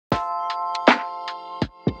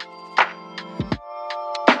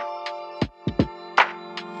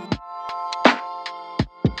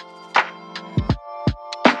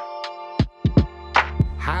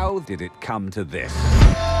did it come to this?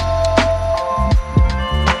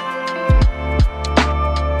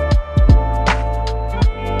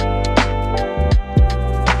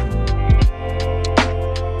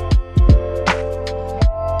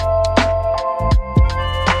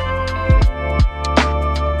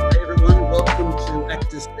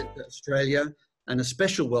 Australia, and a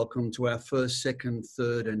special welcome to our first, second,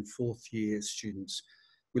 third and fourth year students.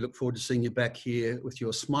 We look forward to seeing you back here with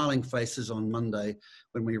your smiling faces on Monday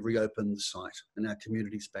when we reopen the site and our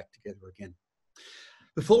community's back together again.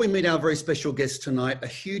 Before we meet our very special guests tonight, a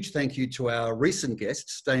huge thank you to our recent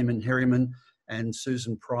guests, Damon Herriman and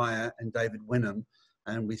Susan Pryor and David Wenham,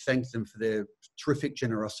 and we thank them for their terrific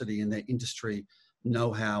generosity and their industry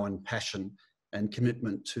know-how and passion and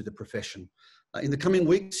commitment to the profession. In the coming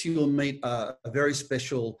weeks, you will meet a very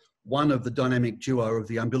special one of the dynamic duo of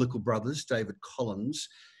the Umbilical Brothers, David Collins.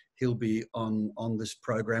 He'll be on this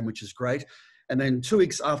program, which is great. And then 2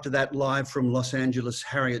 weeks after that, live from Los Angeles,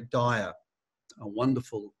 Harriet Dyer, a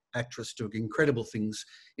wonderful actress doing incredible things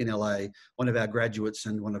in LA, one of our graduates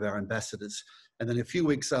and one of our ambassadors. And then a few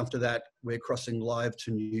weeks after that, we're crossing live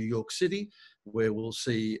to New York City, where we'll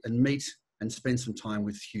see and meet and spend some time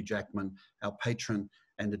with Hugh Jackman, our patron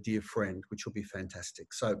and a dear friend, which will be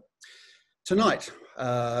fantastic. So tonight,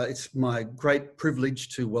 it's my great privilege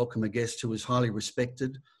to welcome a guest who is highly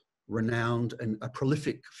respected, renowned, and a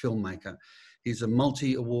prolific filmmaker. He's a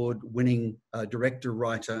multi-award winning director,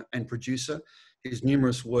 writer, and producer. His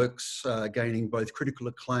numerous works gaining both critical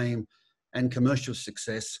acclaim and commercial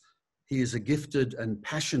success. He is a gifted and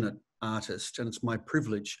passionate artist, and it's my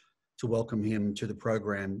privilege to welcome him to the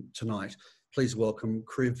program tonight. Please welcome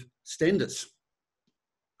Kriv Stenders.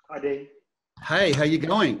 Hi, Dean. Hey, how you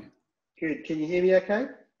going? Good. Can you hear me okay?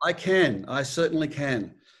 I can. I certainly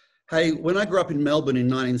can. Hey, when I grew up in Melbourne in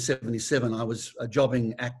 1977, I was a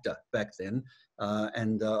jobbing actor back then,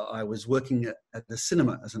 and I was working at the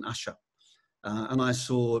cinema as an usher. And I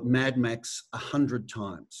saw Mad Max 100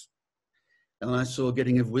 times. And I saw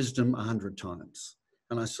Getting of Wisdom 100 times.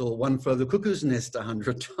 And I saw One Flew Over the Cuckoo's Nest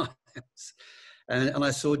 100 times. And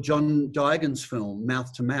I saw John Digan's film,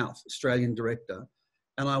 Mouth to Mouth, Australian director.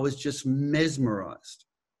 And I was just mesmerized.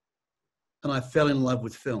 And I fell in love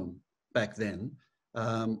with film back then.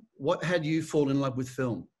 What had you fall in love with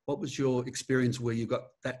film? What was your experience where you got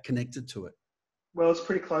that connected to it? Well, it's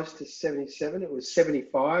pretty close to 77. It was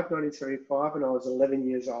 1975, and I was 11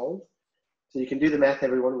 years old. So you can do the math,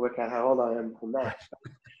 everyone, and work out how old I am on that.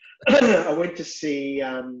 I went to see,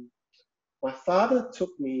 my father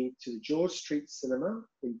took me to the George Street Cinema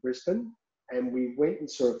in Brisbane, and we went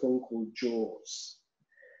and saw a film called Jaws.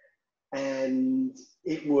 And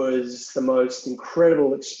it was the most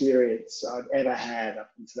incredible experience I'd ever had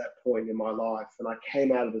up until that point in my life. And I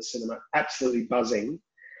came out of the cinema absolutely buzzing,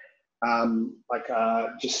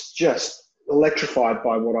 just electrified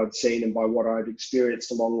by what I'd seen and by what I'd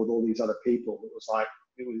experienced along with all these other people.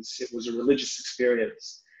 It was a religious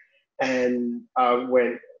experience. And I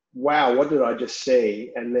went, wow, what did I just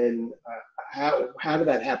see? And then how did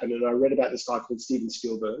that happen? And I read about this guy called Steven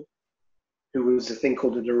Spielberg, who was a thing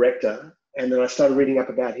called a director. And then I started reading up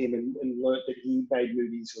about him and learned that he made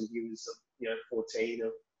movies when he was 14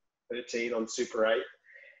 or 13 on Super 8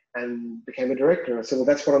 and became a director. And I said, well,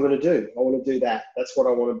 that's what I'm going to do. I want to do that. That's what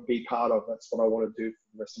I want to be part of. That's what I want to do for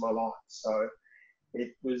the rest of my life. So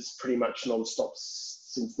it was pretty much non-stop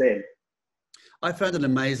since then. I found it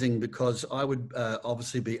amazing because I would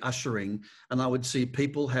obviously be ushering and I would see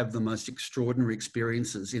people have the most extraordinary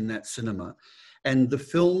experiences in that cinema. And the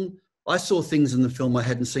film, I saw things in the film I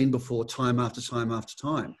hadn't seen before time after time after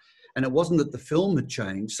time. And it wasn't that the film had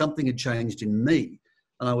changed, something had changed in me.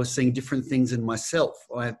 And I was seeing different things in myself.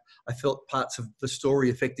 I felt parts of the story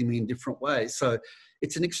affecting me in different ways. So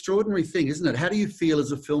it's an extraordinary thing, isn't it? How do you feel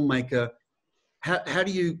as a filmmaker? How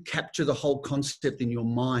do you capture the whole concept in your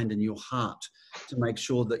mind and your heart to make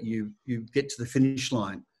sure that you get to the finish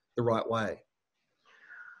line the right way?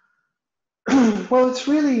 Well, it's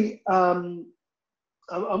really, I'm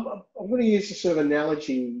going to use a sort of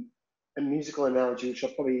analogy, a musical analogy, which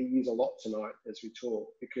I'll probably use a lot tonight as we talk,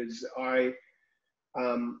 because I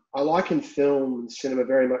liken film and cinema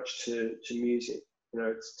very much to music.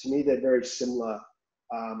 To me, they're very similar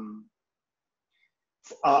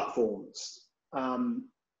art forms.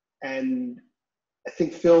 And I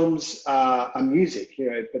think films are music,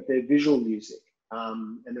 but they're visual music,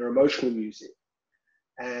 and they're emotional music.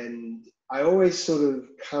 And I always sort of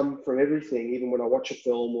come from everything, even when I watch a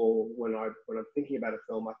film or when I'm thinking about a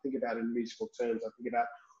film, I think about it in musical terms. I think about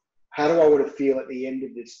how do I want to feel at the end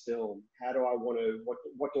of this film? How do I want to,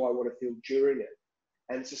 what do I want to feel during it?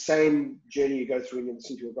 And it's the same journey you go through when you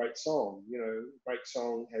listen to a great song. You know, a great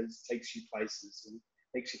song takes you places and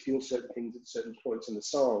makes you feel certain things at certain points in the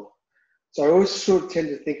song. So I always sort of tend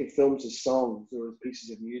to think of films as songs or as pieces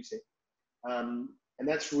of music. And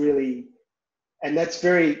that's really, and that's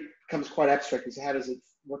very, becomes quite abstract, is how does it,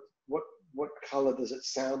 what color does it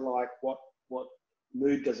sound like? What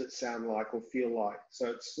mood does it sound like or feel like? So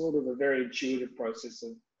it's sort of a very intuitive process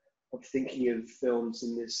of thinking of films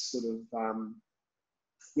in this sort of,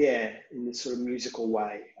 in this sort of musical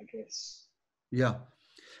way, I guess. Yeah.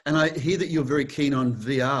 And I hear that you're very keen on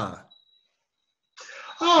VR.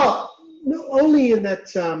 Oh, not only in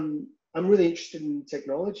that I'm really interested in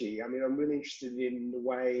technology. I mean, I'm really interested in the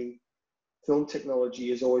way film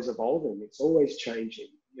technology is always evolving. It's always changing.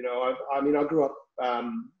 You know, I mean, I grew up,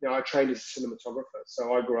 you know, I trained as a cinematographer,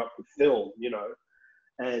 so I grew up with film, you know,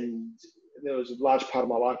 and there was a large part of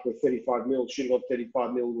my life where 35 mil, shooting on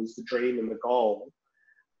 35 mil was the dream and the goal.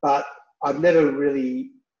 But I've never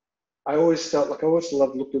really, I always felt like I always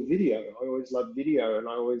loved look of video. I always loved video, and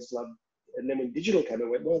I always loved, and then when digital came, I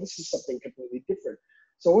went, well, this is something completely different.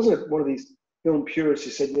 So I wasn't one of these film purists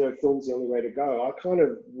who said, you know, film's the only way to go. I kind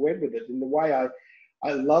of went with it in the way I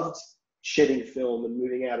loved shedding film and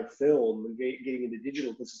moving out of film and getting into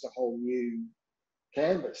digital, because it's a whole new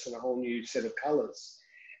canvas and a whole new set of colors.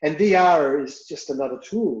 And VR is just another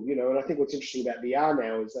tool, you know, and I think what's interesting about VR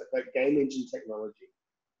now is that game engine technology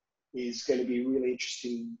is going to be really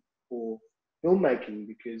interesting for filmmaking,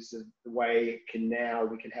 because of the way it can now,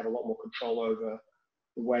 we can have a lot more control over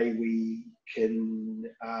the way we can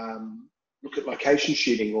look at location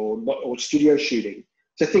shooting or studio shooting.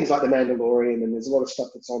 So things like The Mandalorian, and there's a lot of stuff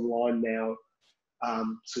that's online now,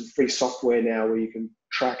 sort of free software now where you can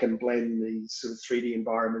track and blend these sort of 3D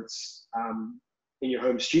environments in your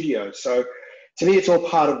home studio. So to me, it's all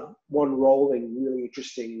part of one rolling, really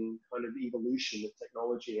interesting kind of evolution of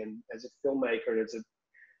technology. And as a filmmaker and as a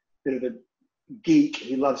bit of a geek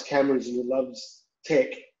who loves cameras and who loves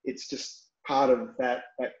tech, it's just part of that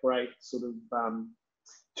great sort of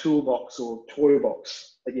toolbox or toy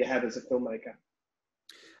box that you have as a filmmaker.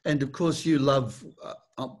 And of course, you love,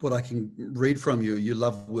 what I can read from you, you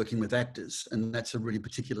love working with actors, and that's a really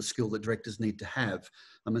particular skill that directors need to have.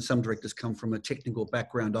 I mean, some directors come from a technical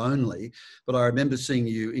background only, but I remember seeing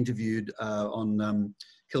you interviewed on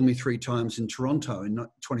Kill Me Three Times in Toronto in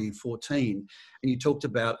 2014, and you talked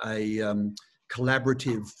about a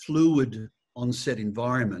collaborative, fluid on-set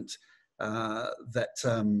environment that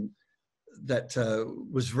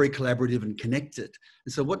was very collaborative and connected.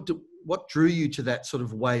 And so what drew you to that sort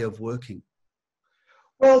of way of working?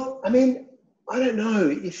 Well, I mean, I don't know.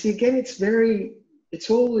 You see, again, it's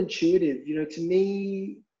all intuitive. You know, to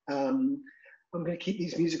me, I'm going to keep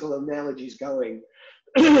these musical analogies going.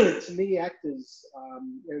 To me, actors,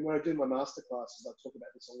 and when I do my master classes, I talk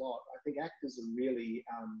about this a lot. I think actors are really,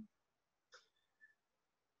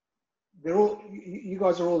 you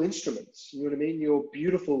guys are all instruments. You know what I mean? You're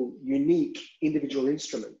beautiful, unique, individual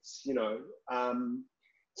instruments, you know.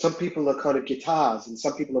 Some people are kind of guitars, and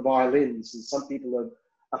some people are violins, and some people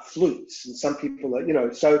are flutes, and some people are, you know,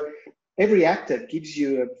 so every actor gives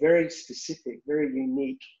you a very specific, very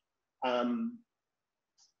unique, I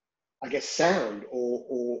guess, sound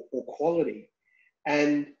or quality.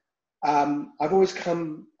 And I've always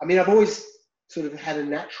sort of had a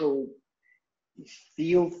natural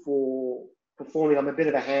feel for performing. I'm a bit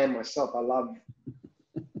of a ham myself. I love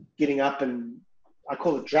getting up, and I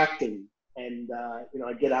call it dracting. And, you know,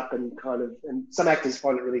 I get up and kind of, and some actors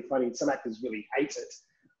find it really funny, and some actors really hate it.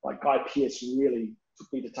 Like Guy Pearce really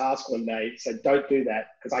took me to task one day and said, don't do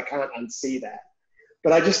that, because I can't unsee that.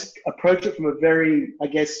 But I just approach it from a very, I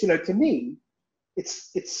guess, you know, to me,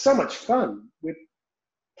 it's so much fun. We're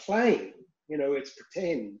playing, you know, it's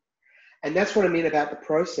pretend. And that's what I mean about the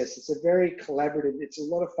process. It's a very collaborative, it's a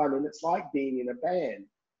lot of fun, and it's like being in a band.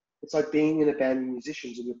 It's like being in a band of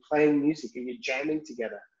musicians, and you're playing music and you're jamming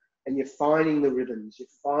together, and you're finding the rhythms, you're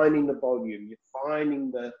finding the volume, you're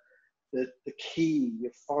finding the key,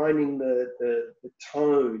 you're finding the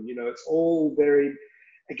tone. You know, it's all very,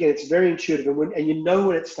 again, it's very intuitive, and you know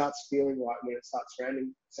when it starts feeling right, when it starts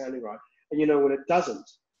sounding right, and you know when it doesn't.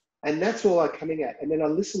 And that's all I'm coming at. And then I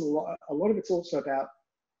listen a lot. A lot of it's also about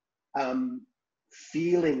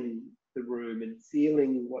feeling the room and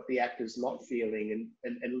feeling what the actor's not feeling,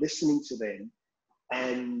 and listening to them,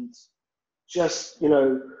 and just, you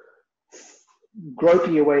know,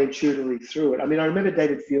 groping your way intuitively through it. I mean, I remember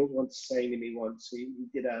David Field once saying to me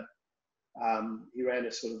he ran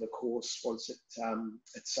a sort of a course once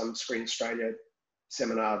at some Screen Australia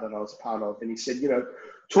seminar that I was a part of, and he said, you know,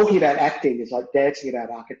 talking about acting is like dancing about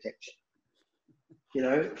architecture, you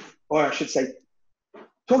know, or I should say,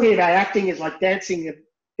 talking about acting is like dancing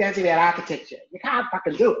about architecture. You can't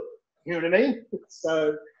fucking do it. You know what I mean?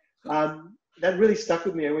 So that really stuck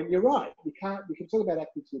with me. I went, you're right. You can talk about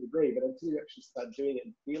acting to a degree, but until you actually start doing it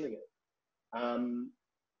and feeling it,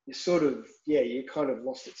 you sort of, you're kind of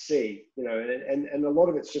lost at sea, you know, and a lot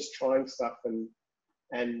of it's just trying stuff and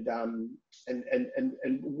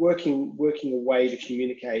working a way to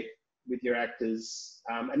communicate with your actors.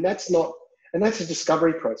 And that's a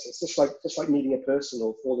discovery process, just like meeting a person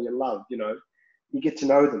or falling in love, you know. You get to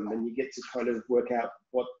know them and you get to kind of work out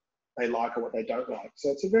what they like or what they don't like. So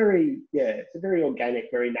it's a very organic,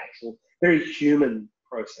 very natural, very human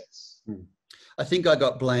process. I think I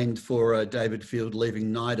got blamed for David Field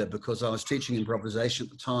leaving NIDA because I was teaching improvisation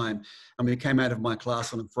at the time, and we came out of my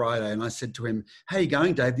class on a Friday, and I said to him, "How are you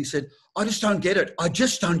going, Dave?" He said, "I just don't get it. I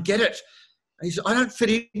just don't get it." And he said, "I don't fit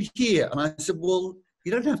in here." And I said, "Well,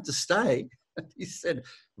 you don't have to stay." And he said,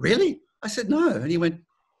 "Really?" I said, "No." And he went,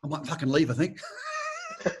 "I might fucking leave, I think."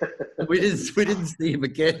 we didn't see him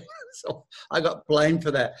again. So I got blamed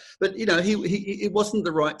for that. But, you know, it wasn't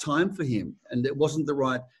the right time for him, and it wasn't the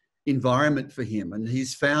right environment for him. And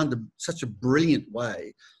he's found such a brilliant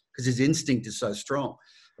way because his instinct is so strong.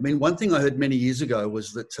 I mean, one thing I heard many years ago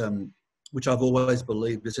was that, which I've always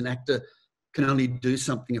believed, is an actor can only do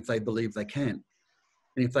something if they believe they can.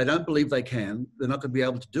 And if they don't believe they can, they're not going to be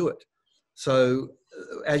able to do it. So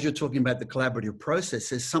as you're talking about the collaborative process,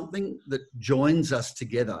 there's something that joins us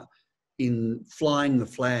together in flying the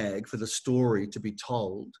flag for the story to be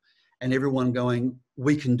told, and everyone going,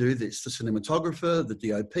 we can do this. The cinematographer, the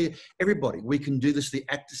DOP, everybody, we can do this, the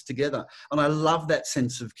actors together. And I love that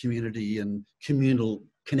sense of community and communal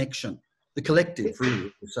connection, the collective, really,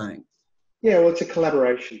 what you're saying. Yeah, well, it's a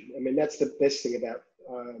collaboration. I mean, that's the best thing about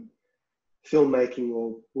filmmaking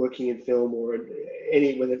or working in film or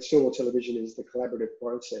whether it's film or television, is the collaborative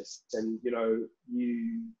process. And, you know,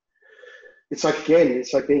 it's like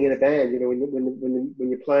being in a band, you know, when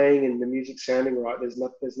you're playing and the music's sounding right, there's no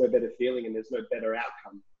better feeling and there's no better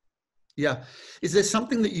outcome. Yeah. Is there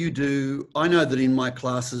something that you do? I know that in my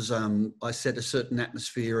classes, I set a certain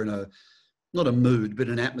atmosphere and not a mood, but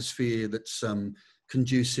an atmosphere that's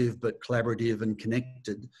conducive but collaborative and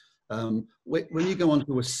connected. When you go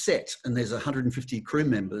onto a set and there's 150 crew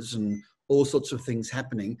members and all sorts of things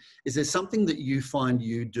happening, is there something that you find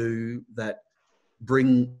you do that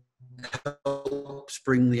helps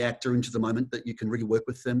bring the actor into the moment, that you can really work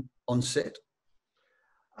with them on set?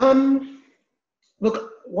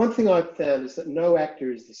 Look, one thing I've found is that no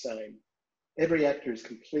actor is the same. Every actor is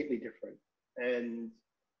completely different. And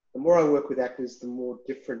the more I work with actors, the more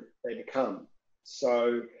different they become.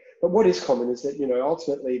 So, but what is common is that, you know,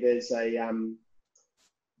 ultimately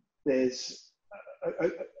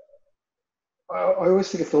I always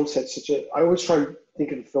think of film sets I always try and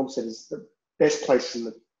think of a film set as the best place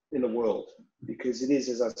in the world, because it is,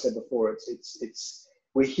 as I said before,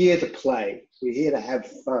 we're here to play, we're here to have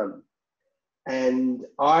fun. And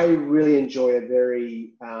I really enjoy a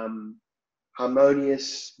very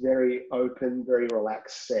harmonious, very open, very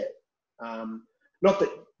relaxed set. Not that,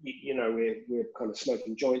 you know, we're kind of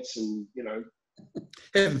smoking joints and, you know,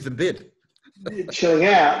 heaven forbid, chilling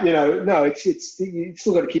out, you know. No, you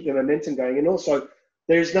still got to keep the momentum going. And also,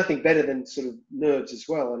 there's nothing better than sort of nerves as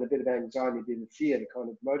well, and a bit of anxiety, a bit of fear to kind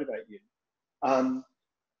of motivate you.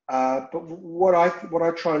 But what I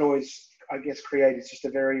try and always, I guess, create is just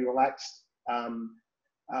a very relaxed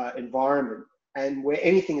environment, and where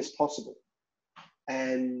anything is possible,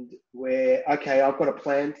 and where, okay, I've got a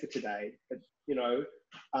plan for today, but, you know,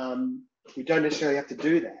 we don't necessarily have to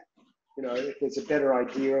do that. You know, if there's a better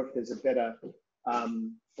idea, if there's a better, or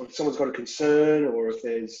if someone's got a concern, or if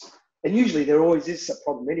and usually there always is a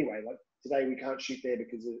problem anyway. Like today we can't shoot there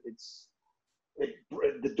because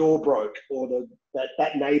the door broke, or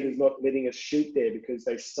that neighbour's not letting us shoot there because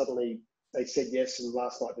they said yes and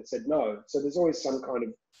last night they said no. So there's always some kind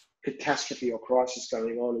of catastrophe or crisis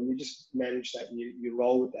going on, and you just manage that and you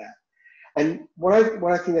roll with that. And what I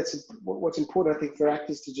think what's important, I think, for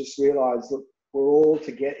actors to just realise, look, we're all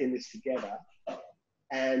to get in this together,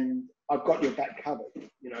 and I've got your back covered.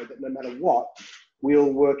 You know, that no matter what,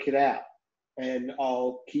 we'll work it out, and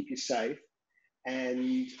I'll keep you safe,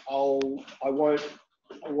 and I won't,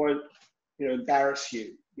 you know, embarrass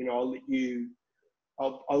you. You know, I'll let you.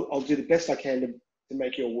 I'll do the best I can to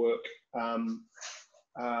make your work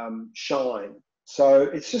shine. So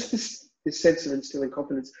it's just this sense of instilling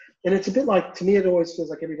confidence, and it's a bit like, to me, it always feels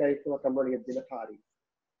like every day I feel like I'm running a dinner party.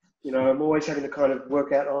 You know, I'm always having to kind of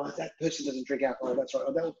work out, oh, that person doesn't drink alcohol, that's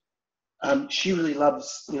right. She really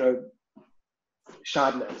loves, you know,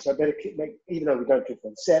 Chardonnay. So I better make, even though we don't drink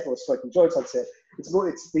on set or smoking joints on set,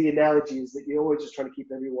 it's the analogy is that you're always just trying to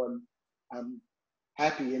keep everyone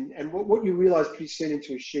happy. And what you realize pretty soon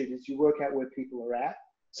into a shoot is you work out where people are at.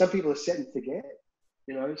 Some people are set and forget.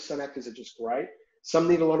 You know, some actors are just great. Some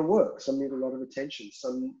need a lot of work. Some need a lot of attention.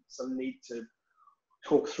 Some need to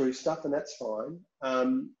talk through stuff, and that's fine.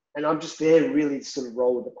 And I'm just there really to sort of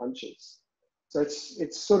roll with the punches. So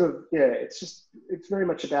it's sort of, yeah, it's very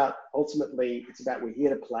much about, ultimately, it's about we're here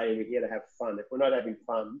to play and we're here to have fun. If we're not having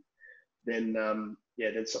fun, then,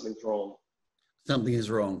 then something's wrong. Something is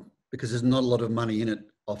wrong because there's not a lot of money in it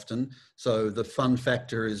often. So the fun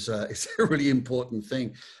factor is a really important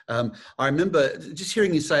thing. I remember just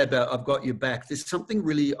hearing you say about, I've got your back. There's something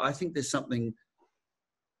really, I think there's something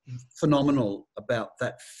phenomenal about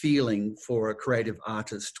that feeling for a creative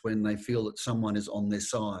artist when they feel that someone is on their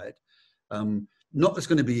side. Not that it's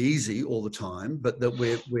going to be easy all the time, but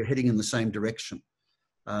that we're heading in the same direction.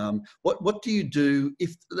 What do you do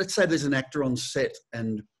if, let's say there's an actor on set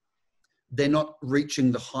and they're not reaching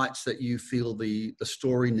the heights that you feel the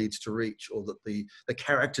story needs to reach or that the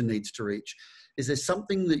character needs to reach? Is there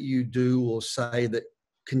something that you do or say that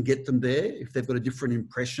can get them there if they've got a different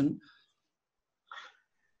impression?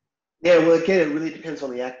 Yeah, well, again, it really depends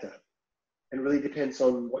on the actor and really depends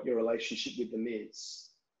on what your relationship with them is.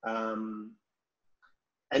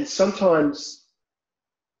 And sometimes,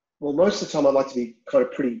 well, most of the time I like to be kind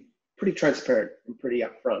of pretty transparent and pretty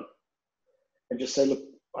upfront and just say, look,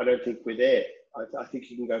 I don't think we're there. I think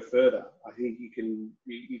you can go further. I think you can,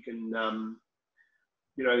 you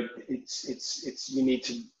know, it's, you need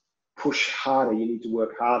to push harder. You need to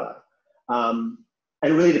work harder. And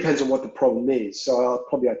it really depends on what the problem is. So I'll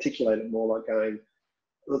probably articulate it more like going,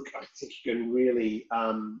 look, I think you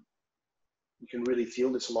can really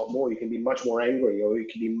feel this a lot more. You can be much more angry, or you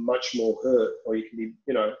can be much more hurt, or you can be,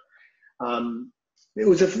 you know,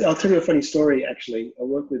 I'll tell you a funny story, actually. I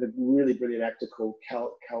worked with a really brilliant actor called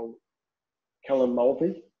Callum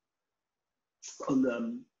Mulvey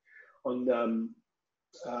on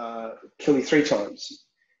Kill Me Three Times.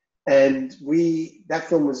 And that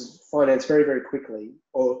film was financed very, very quickly,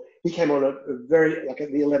 or he came on at the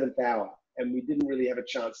 11th hour, and we didn't really have a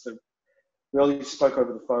chance to, we only spoke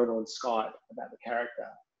over the phone on Skype about the character,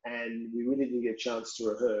 and we really didn't get a chance to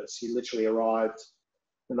rehearse. He literally arrived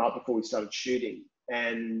the night before we started shooting,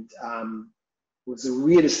 and it was the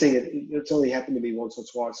weirdest thing. It's only happened to me once or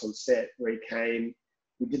twice on set, where he came,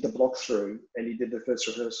 we did the block through, and he did the first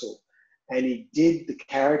rehearsal, and he did the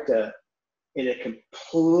character in a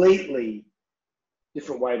completely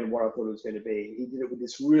different way than what I thought it was going to be. He did it with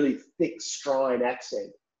this really thick Strine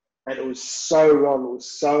accent, and it was so wrong. It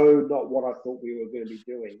was so not what I thought we were going to be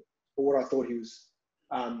doing, or what I thought he was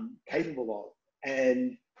capable of.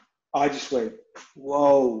 And I just went,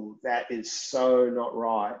 whoa, that is so not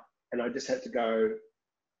right. And I just had to go,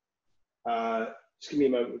 just give me a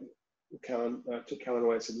moment. Callan, I took Callan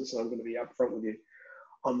away and said, listen, I'm going to be upfront with you.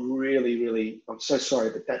 I'm so sorry,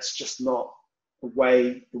 but that's just not the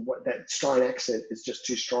way, that Strine accent is just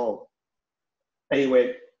too strong. And he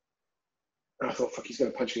went, and I thought, fuck, he's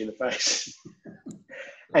going to punch me in the face.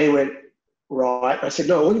 And he went, right. I said,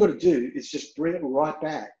 no, all you got to do is just bring it right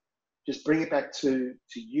back. Just bring it back to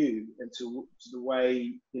you and to the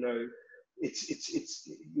way, you know,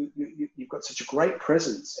 you've got such a great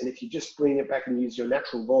presence. And if you just bring it back and use your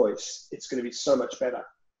natural voice, it's going to be so much better.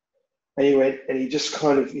 And he went, and he just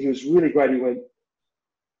he was really great. He went,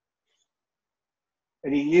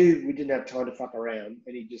 and he knew we didn't have time to fuck around.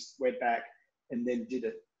 And he just went back and then did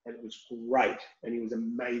it. And it was great. And he was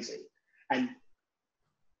amazing. And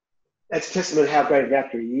that's a testament to how great an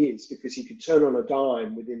actor he is, because he could turn on a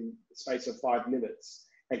dime within the space of 5 minutes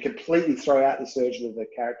and completely throw out this version of the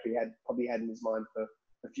character he probably had in his mind for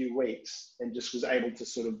a few weeks, and just was able to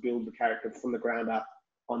sort of build the character from the ground up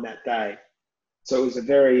on that day. So it was a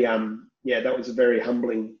very, that was a very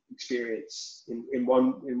humbling experience in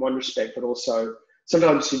one respect, but also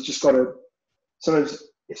sometimes you've just got to, sometimes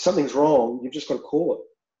if something's wrong, you've just got to call it,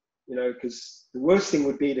 you know, because the worst thing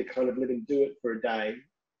would be to kind of let him do it for a day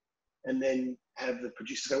and then have the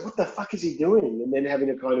producer go, what the fuck is he doing? And then having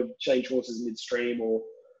to kind of change horses midstream, or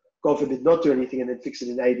God forbid not do anything and then fix it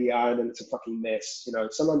in ADR and then it's a fucking mess. You know,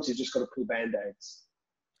 sometimes you've just got to pull Band-Aids.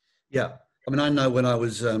 Yeah. I mean, I know when I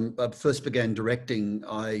was first began directing,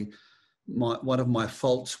 one of my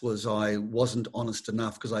faults was I wasn't honest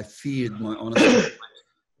enough, because I feared my honesty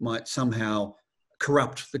might somehow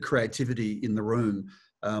corrupt the creativity in the room.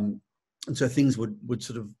 And so things would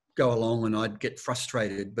sort of go along and I'd get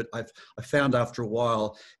frustrated. But I found after a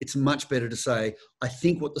while, it's much better to say, I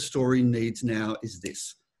think what the story needs now is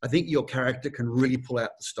this. I think your character can really pull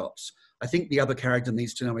out the stops. I think the other character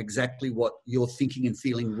needs to know exactly what you're thinking and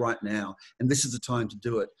feeling right now, and this is the time to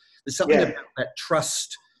do it. There's something about that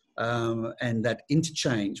trust and that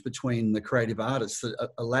interchange between the creative artists that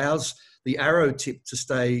allows the arrow tip to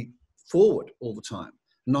stay forward all the time,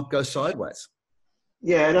 not go sideways.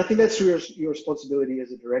 Yeah, and I think that's your responsibility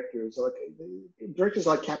as a director. Is like directors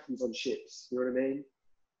like captains on ships. You know what I mean?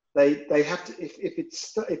 They have to, if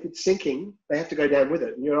it's sinking, they have to go down with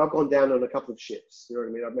it. And, I've gone down on a couple of ships. You know what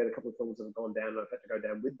I mean? I've made a couple of films that have gone down, and I've had to go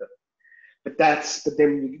down with them. But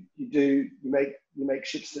then you make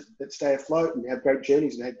ships that stay afloat and have great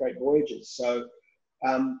journeys and have great voyages. So,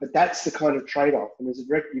 but that's the kind of trade-off. And as a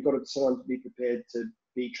director, you've got to sometimes be prepared to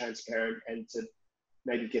be transparent and to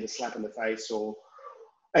maybe get a slap in the face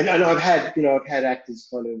and I've had actors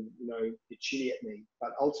kind of, get shitty at me,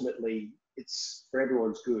 but ultimately it's for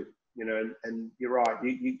everyone's good, and you're right.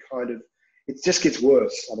 You kind of, it just gets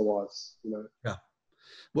worse otherwise, Yeah.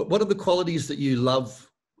 What are the qualities that you love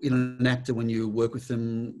in an actor when you work with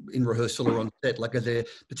them in rehearsal or on set? Like, are there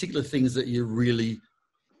particular things that you really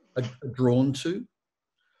are drawn to?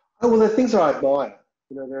 Oh, well, there are things I admire.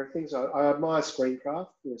 There are things I admire screencraft,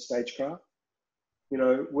 stagecraft.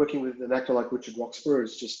 Working with an actor like Richard Roxburgh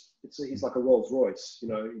is he's like a Rolls Royce. He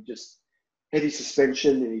just heavy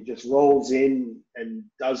suspension and he just rolls in and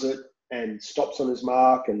does it and stops on his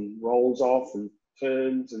mark and rolls off and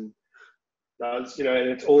turns and does, and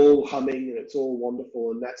it's all humming and it's all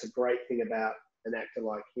wonderful. And that's a great thing about an actor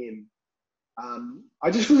like him. I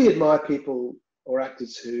just really admire people or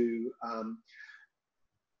actors who, I'm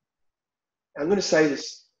going to say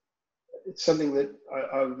this, it's something that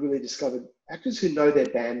I've really discovered, actors who know their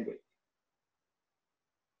bandwidth,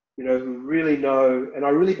 who really know, and I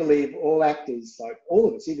really believe all actors, like all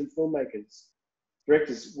of us, even filmmakers,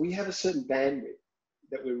 directors, we have a certain bandwidth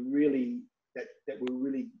that we really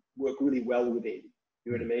work really well within,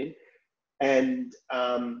 you know what I mean? And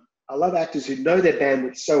I love actors who know their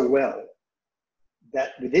bandwidth so well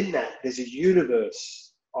that within that, there's a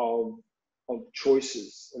universe of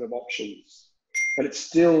choices and of options. But it's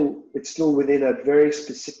still within a very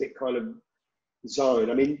specific kind of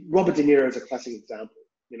zone. I mean, Robert De Niro is a classic example,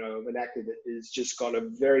 of an actor that has just got a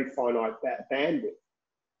very finite bandwidth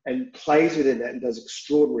and plays within that and does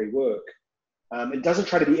extraordinary work. And doesn't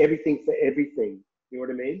try to be everything for everything. You know what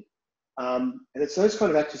I mean? And it's those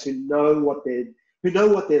kind of actors who know what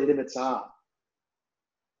their limits are,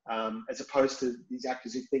 as opposed to these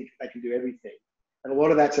actors who think they can do everything. And a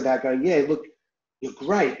lot of that's about going, yeah, look, you're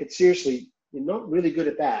great, but seriously, you're not really good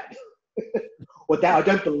at that. Or that, I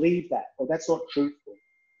don't believe that, or that's not truthful.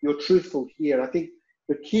 You're truthful here. And I think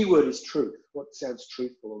the key word is truth. What sounds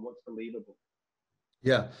truthful and what's believable.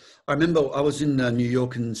 Yeah. I remember I was in New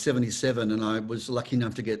York in '77 and I was lucky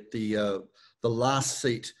enough to get the last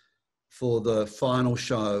seat for the final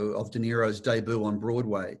show of De Niro's debut on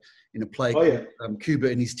Broadway in a play called Cuba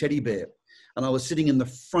and His Teddy Bear. And I was sitting in the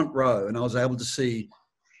front row and I was able to see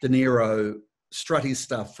De Niro strut his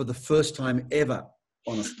stuff for the first time ever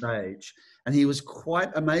on a stage. And he was quite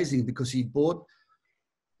amazing because he brought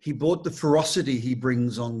the ferocity he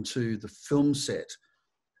brings onto the film set,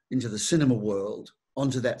 into the cinema world,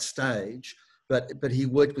 onto that stage. But he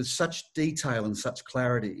worked with such detail and such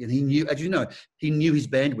clarity. And he knew, as you know, he knew his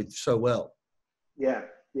bandwidth so well. Yeah,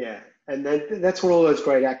 yeah. And that's what all those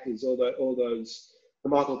great actors, all those, the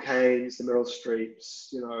Michael Caine's, the Meryl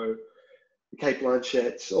Streeps, the Kate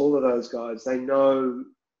Blanchetts, all of those guys, they know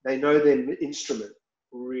their instrument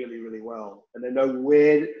really, really well. And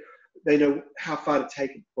they know how far to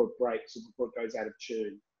take it before it breaks or before it goes out of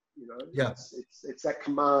tune. Yeah. It's that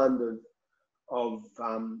command of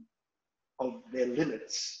their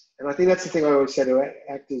limits. And I think that's the thing I always say to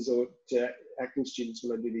actors or to acting students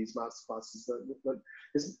when I do these masterclasses,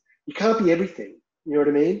 is you can't be everything, you know what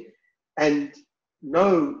I mean? And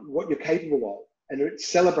know what you're capable of and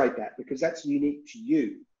celebrate that, because that's unique to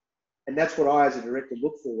you. And that's what I, as a director,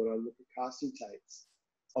 look for when I look at casting tapes.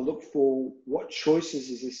 I look for what choices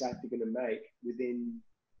is this actor going to make within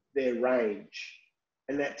their range.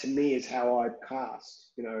 And that, to me, is how I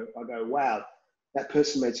cast. I go, wow, that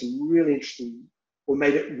person made some really interesting, or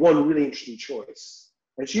made it one really interesting choice.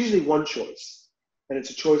 And it's usually one choice. And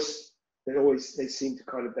it's a choice that always they seem to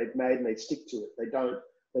they've made and they stick to it.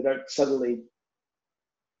 They don't suddenly,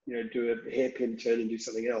 do a hairpin turn and do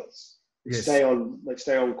something else. They stay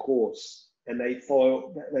on course, and they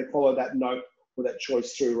follow that note or that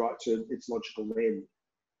choice through right to its logical end.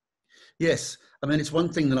 Yes. I mean, it's one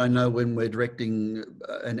thing that I know when we're directing,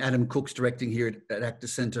 and Adam Cook's directing here at Actor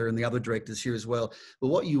Centre and the other directors here as well. But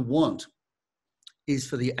what you want is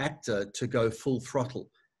for the actor to go full throttle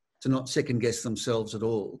to not second guess themselves at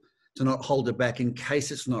all, to not hold it back in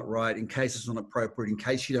case it's not right, in case it's not appropriate, in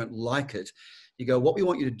case you don't like it. You go, what we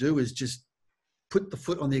want you to do is just put the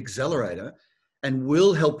foot on the accelerator, and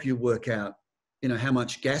we'll help you work out, how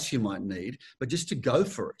much gas you might need, but just to go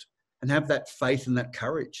for it and have that faith and that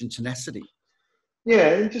courage and tenacity. Yeah,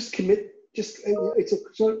 and just commit. It's a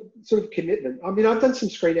sort of commitment. I mean, I've done some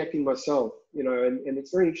screen acting myself, and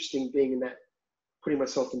it's very interesting being in that, putting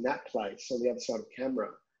myself in that place on the other side of camera.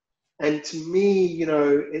 And to me,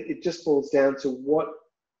 it just boils down to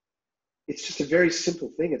it's just a very simple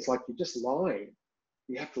thing. It's like you're just lying.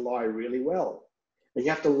 You have to lie really well. And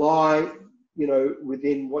you have to lie,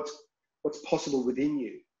 within what's possible within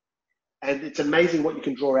you. And it's amazing what you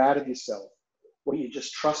can draw out of yourself when you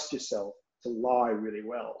just trust yourself to lie really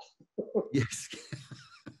well. Yes.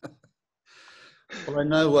 Well, I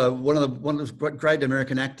know one of the great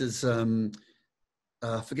American actors,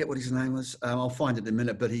 I forget what his name was. I'll find it in a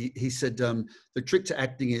minute. But he said the trick to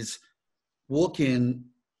acting is walk in,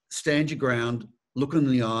 stand your ground, look them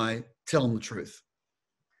in the eye, tell them the truth.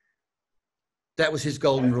 That was his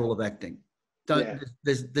golden rule of acting.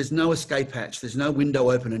 There's no escape hatch. There's no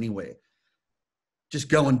window open anywhere. Just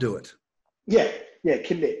go and do it. Yeah,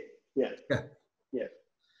 commit. Yeah.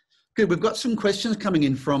 Good. We've got some questions coming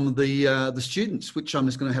in from the students, which I'm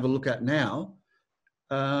just going to have a look at now.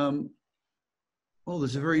 There's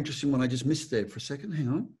a very interesting one I just missed there for a second. Hang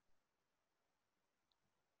on.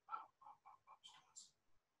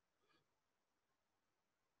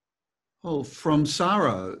 Oh, from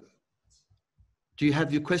Saro. Do you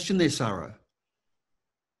have your question there, Saro?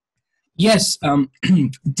 Yes.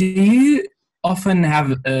 Do you often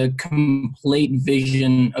have a complete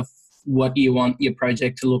vision of what you want your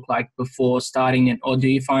project to look like before starting it, or do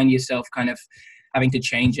you find yourself kind of having to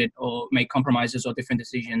change it or make compromises or different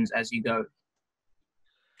decisions as you go?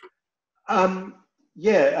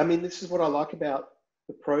 Yeah, I mean, this is what I like about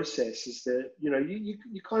the process is that,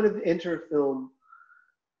 you kind of enter a film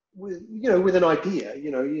with, with an idea,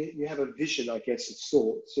 you have a vision, I guess, of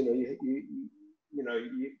sorts, and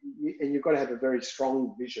you've got to have a very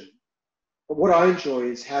strong vision. But what I enjoy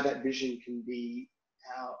is how that vision can be,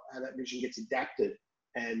 how that vision gets adapted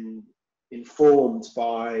and informed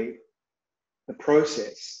by the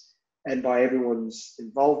process and by everyone's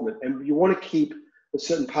involvement. And you want to keep a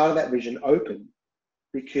certain part of that vision open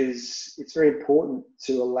because it's very important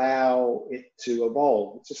to allow it to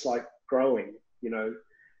evolve. It's just like growing,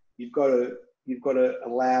 you've got to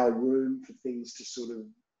allow room for things to sort of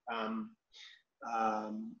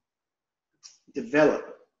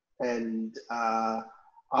develop. And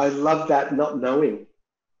I love that not knowing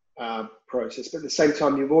process, but at the same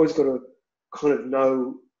time, you've always got to kind of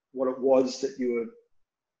know what it was that you were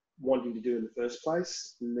wanting to do in the first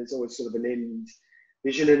place. And there's always sort of an end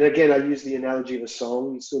vision. And again, I use the analogy of a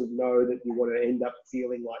song. You sort of know that you want to end up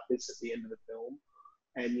feeling like this at the end of the film.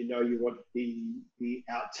 And you want the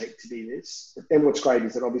outtake to be this. But then what's great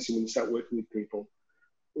is that obviously when you start working with people,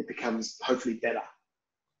 it becomes hopefully better.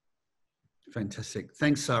 Fantastic.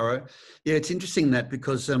 Thanks, Sarah. Yeah, it's interesting that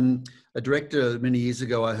because a director many years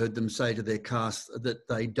ago, I heard them say to their cast that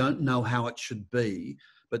they don't know how it should be,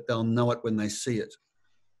 but they'll know it when they see it,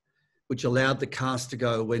 which allowed the cast to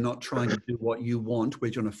go, we're not trying to do what you want,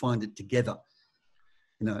 we're trying to find it together.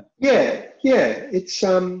 Yeah. It's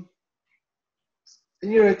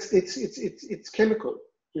it's chemical.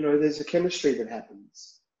 There's a chemistry that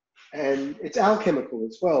happens, and it's alchemical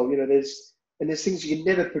as well. There's things you can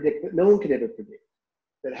never predict, that no one can ever predict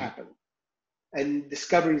that happen, and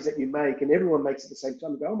discoveries that you make, and everyone makes at the same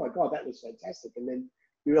time. You go, oh my God, that was fantastic, and then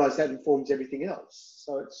you realize that informs everything else.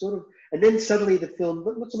 So it's sort of, and then suddenly the film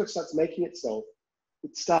not so much starts making itself.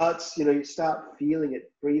 It starts, you start feeling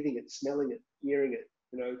it, breathing it, smelling it, hearing it,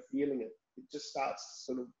 feeling it. It just starts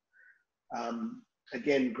to sort of,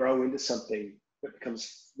 again, grow into something that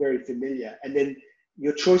becomes very familiar. And then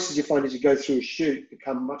your choices you find as you go through a shoot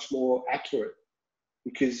become much more accurate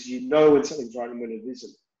because you know when something's right and when it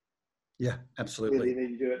isn't. Yeah, absolutely. Really,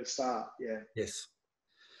 then you do it at the start. Yeah. Yes.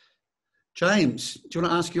 James, do you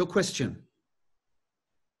want to ask your question?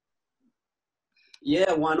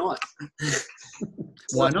 Yeah, why not?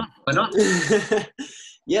 Why not?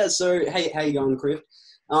 Yeah, so hey, how you going, Kriv?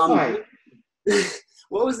 Hi.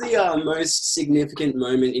 What was the most significant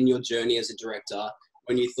moment in your journey as a director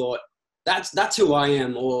when you thought, that's who I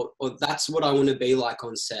am, or that's what I want to be like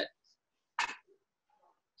on set?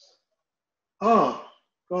 Oh,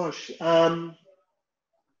 gosh.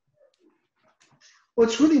 Well,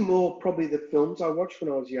 it's really more probably the films I watched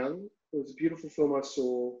when I was young. There was a beautiful film I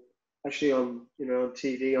saw actually on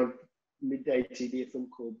TV, on midday TV, a film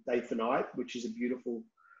called Day for Night, which is a beautiful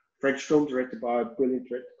French film directed by a brilliant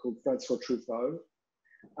director called Francois Truffaut.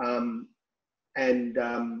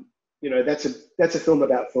 You know, that's a film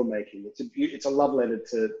about filmmaking. It's a love letter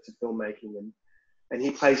to filmmaking, and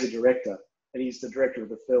he plays a director, and he's the director of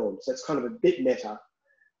the film. So it's kind of a bit meta.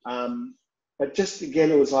 But just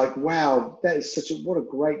again, it was like, wow, that is what a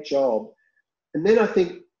great job. And then I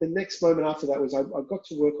think the next moment after that was I got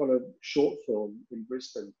to work on a short film in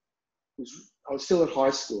Brisbane. I was still at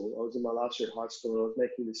high school. I was in my last year at high school, and I was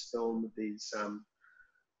making this film with these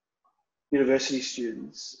university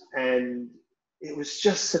students. And it was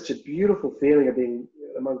just such a beautiful feeling of being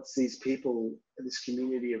amongst these people, this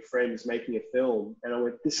community of friends making a film. And I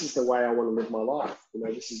went, this is the way I want to live my life. You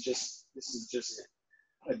know, this is just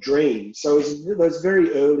a dream. So it was those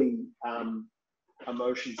very early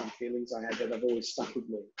emotions and feelings I had that have always stuck with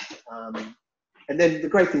me. And then the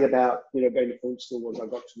great thing about, you know, going to film school was I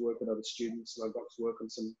got to work with other students, and I got to work on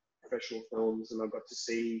some professional films, and I got to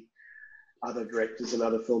see other directors and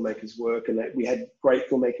other filmmakers work, and that we had great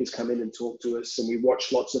filmmakers come in and talk to us, and we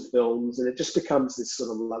watched lots of films, and it just becomes this sort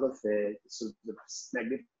of love affair, sort of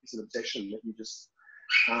magnificent obsession that you just,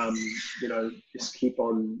 you know, just keep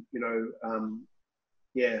on, you know,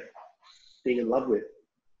 being in love with.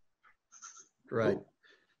 Great.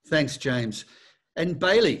 Thanks, James. And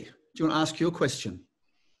Bailey, do you want to ask your question?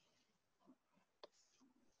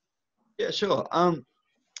 Yeah, sure.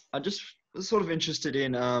 I just was sort of interested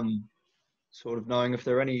in sort of knowing if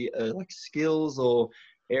there are any like skills or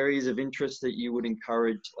areas of interest that you would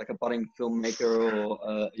encourage like a budding filmmaker or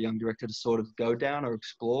a young director to sort of go down or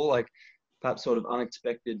explore, like perhaps sort of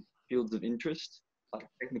unexpected fields of interest, like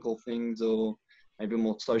technical things or maybe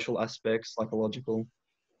more social aspects, psychological.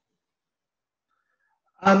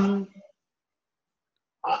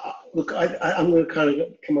 Look, I'm going to kind of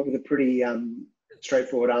come up with a pretty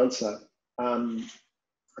straightforward answer.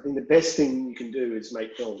 I think the best thing you can do is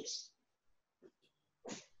make films.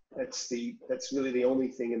 That's really the only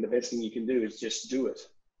thing, and the best thing you can do is just do it,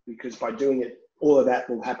 because by doing it, all of that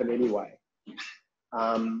will happen anyway.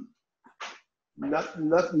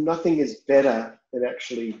 Nothing is better than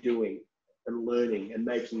actually doing and learning and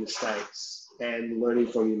making mistakes and learning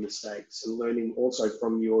from your mistakes and learning also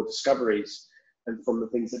from your discoveries and from the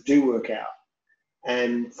things that do work out,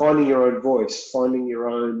 and finding your own voice, finding your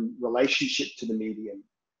own relationship to the medium,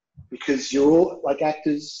 because you're all, like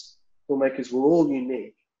actors, filmmakers, we're all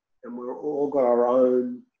unique, and we're all got our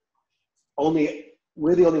own,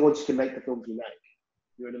 we're the only ones who can make the films we make.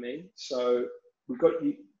 You know what I mean? So we've got,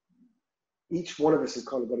 each one of us has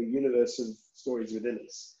kind of got a universe of stories within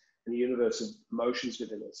us and a universe of emotions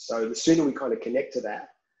within us. So the sooner we kind of connect to that,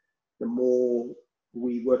 the more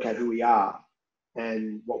we work out who we are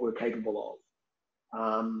and what we're capable of.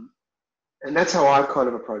 And that's how I've kind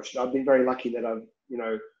of approached it. I've been very lucky that I've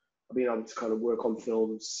been able to kind of work on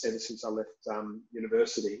films ever since I left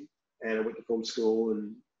university, and I went to film school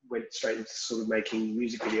and went straight into sort of making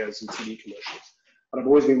music videos and TV commercials. But I've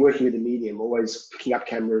always been working with the medium, always picking up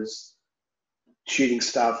cameras, shooting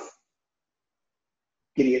stuff,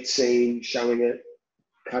 getting it seen, showing it,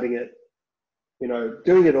 cutting it, you know,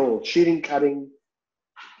 doing it all, shooting, cutting,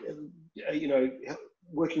 you know,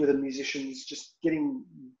 working with the musicians, just getting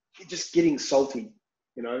salty,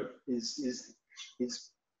 you know, is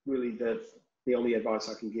really the only advice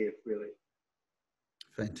I can give, really.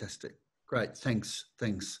 Fantastic. Great. Thanks,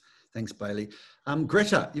 Bailey.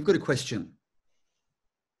 Greta, you've got a question.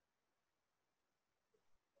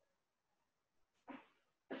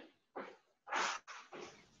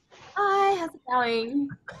 Hi, how's it going?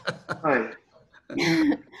 Hi.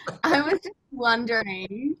 I was just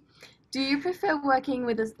wondering, do you prefer working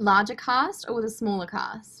with a larger cast or with a smaller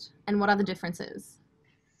cast? And what are the differences?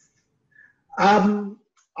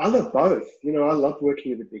 I love both. You know, I love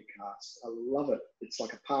working with a big cast. I love it. It's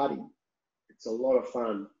like a party. It's a lot of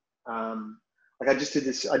fun. Like I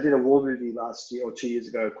did a war movie last year or 2 years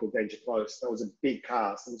ago called Danger Close. That was a big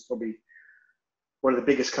cast. It was probably one of the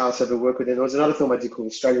biggest casts I've ever worked with. And there was another film I did called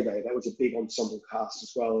Australia Day. That was a big ensemble cast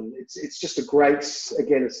as well. And it's just a great,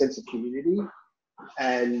 again, a sense of community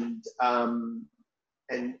and a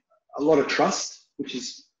lot of trust, which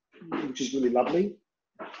is really lovely.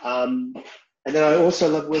 And then I also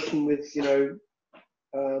love working with, you know,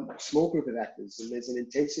 a small group of actors, and there's an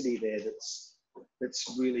intensity there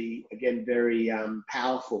that's really, again, very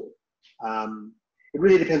powerful. It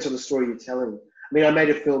really depends on the story you're telling. I mean, I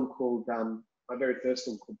made a film called, my very first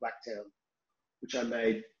film called Blacktown, which I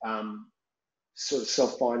made sort of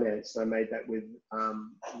self-financed. I made that with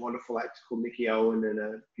a wonderful actor called Nicky Owen and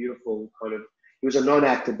a beautiful kind of, he was a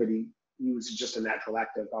non-actor, but he was just a natural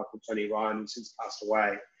actor, a guy called Tony Ryan, who's since passed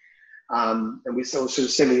away. And we sort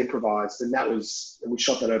of semi-improvised, and we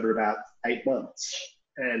shot that over about 8 months.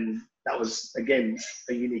 And that was, again,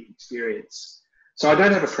 a unique experience. So I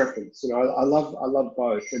don't have a preference. I love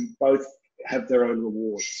both, and both have their own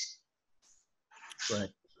rewards.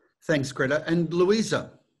 Great. Thanks, Greta. And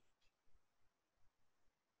Louisa.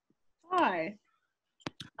 Hi.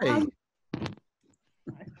 Hey.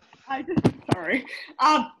 Sorry.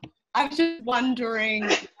 I was just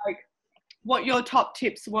wondering, what your top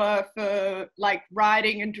tips were for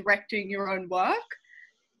writing and directing your own work.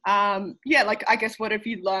 I guess what have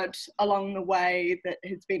you learnt along the way that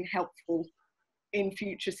has been helpful in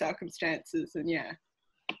future circumstances?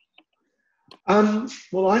 And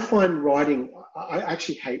well, I find writing, I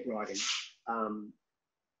actually hate writing. And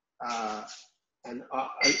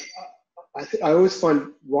I always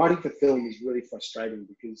find writing for film is really frustrating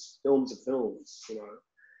because films are films,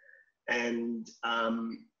 and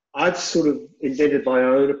I've sort of invented my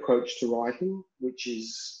own approach to writing, which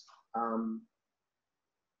is,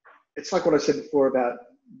 it's like what I said before about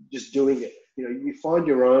just doing it. You find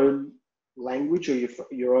your own language or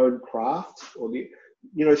your own craft, or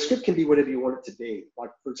script can be whatever you want it to be.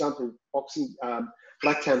 Like, for example, boxing,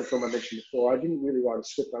 Blacktown, the film I mentioned before, I didn't really write a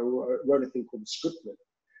script. I wrote a thing called the Scriptlet,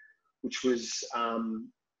 which was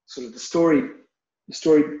sort of the story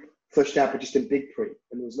fleshed out, but just in big print,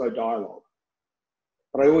 and there was no dialogue.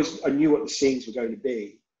 But I knew what the scenes were going to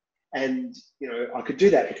be, and I could do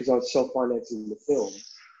that because I was self-financing the film.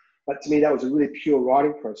 But to me, that was a really pure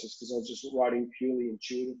writing process because I was just writing purely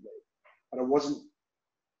intuitively, and I wasn't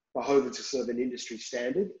beholden to sort of an industry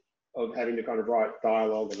standard of having to kind of write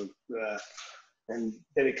dialogue and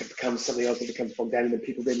then it could become something else that becomes bogged down, and then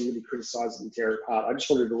people then really criticize it and tear it apart. I just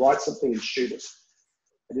wanted to write something and shoot it.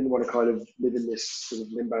 I didn't want to kind of live in this sort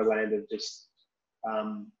of limbo land of just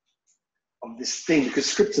of this thing, because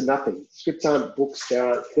scripts are nothing. Scripts aren't books, they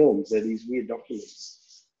aren't films, they're these weird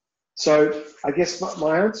documents. So I guess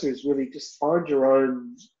my answer is really just find your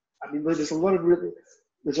own. I mean, there's a lot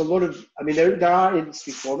of, I mean, there are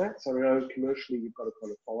industry formats. I know commercially you've got to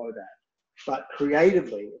kind of follow that. But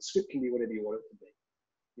creatively, a script can be whatever you want it to be.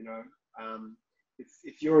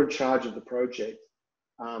 If you're in charge of the project,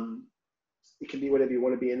 it can be whatever you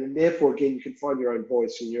want to be. And then therefore, again, you can find your own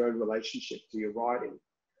voice and your own relationship to your writing.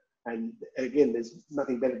 And again, there's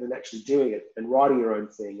nothing better than actually doing it and writing your own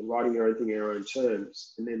thing and writing your own thing in your own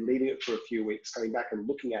terms, and then leaving it for a few weeks, coming back and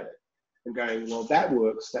looking at it and going, well, that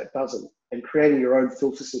works, that doesn't. And creating your own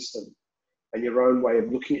filter system and your own way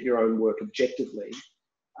of looking at your own work objectively,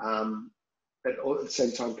 but at the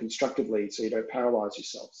same time constructively, so you don't paralyze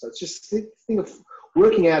yourself. So it's just the thing of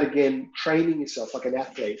working out again, training yourself like an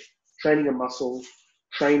athlete, training a muscle,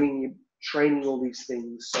 training all these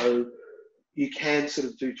things, so you can sort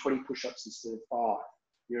of do 20 push-ups instead of 5.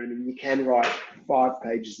 You know what I mean? You can write 5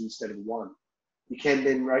 pages instead of 1. You can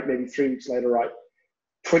then write, maybe 3 weeks later, write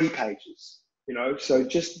 20 pages. So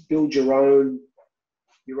just build your own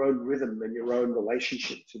rhythm and your own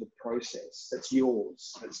relationship to the process. That's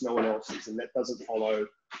yours. That's no one else's, and that doesn't follow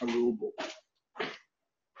a rule book.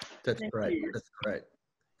 That's great. That's great.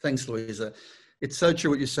 Thanks, Louisa. It's so true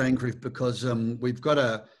what you're saying, Kriv, because we've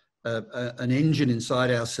got an engine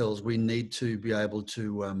inside ourselves we need to be able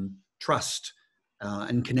to trust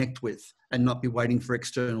and connect with, and not be waiting for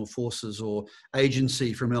external forces or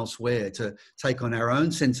agency from elsewhere to take on our own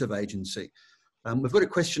sense of agency. We've got a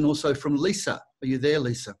question also from Lisa. Are you there,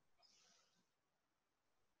 Lisa?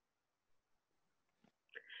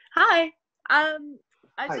 Hi. I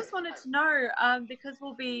just wanted to know, because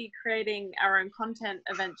we'll be creating our own content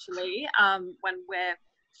eventually when we're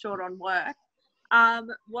short on work,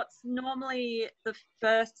 what's normally the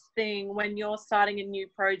first thing when you're starting a new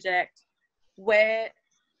project, what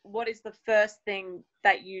is the first thing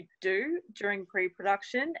that you do during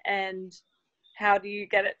pre-production, and how do you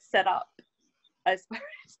get it set up, I suppose?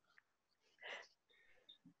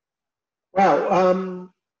 Wow.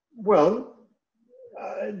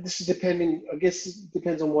 This is depending, I guess it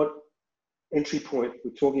depends on what entry point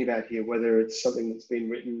we're talking about here, whether it's something that's been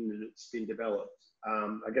written and it's been developed.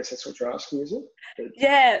 I guess that's what you're asking, is it?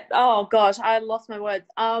 Yeah. Oh gosh, I lost my words.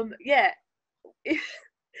 Yeah.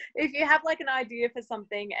 If you have like an idea for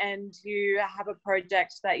something and you have a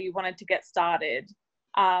project that you wanted to get started,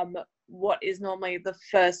 what is normally the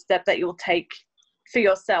first step that you'll take for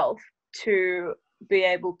yourself to be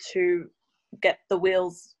able to get the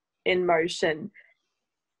wheels in motion?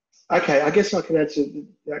 Okay, I guess I can answer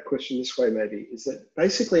that question this way maybe, is that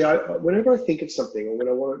basically whenever I think of something, or when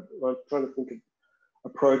I'm trying to think of a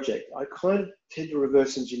project, I kind of tend to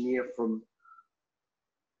reverse engineer from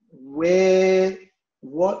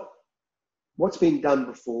what's been done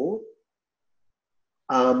before,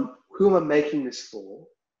 who am I making this for?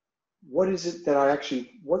 What is it that I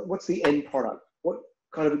actually, what's the end product? What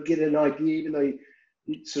kind of get an idea, even though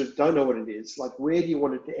you sort of don't know what it is, like where do you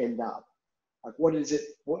want it to end up? Like what is it,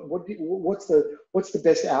 what's the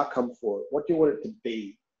best outcome for it? What do you want it to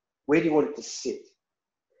be? Where do you want it to sit?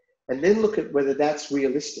 And then look at whether that's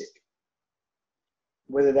realistic,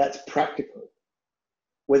 whether that's practical,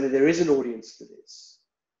 whether there is an audience for this.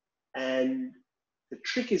 And the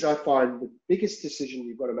trick is, I find the biggest decision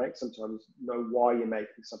you've got to make sometimes is know why you're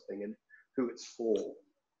making something and who it's for.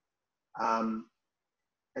 And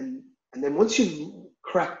then once you've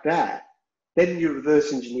cracked that, then you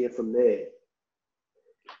reverse engineer from there.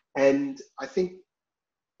 And I think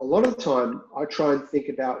a lot of the time I try and think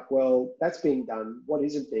about, well, that's being done, what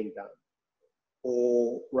isn't being done?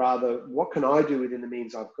 Or rather, what can I do within the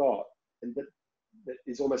means I've got? And that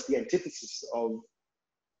is almost the antithesis of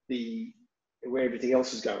where everything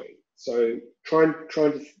else is going. So trying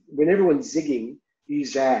to, when everyone's zigging, you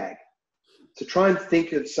zag. So try and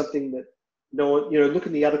think of something that no one, look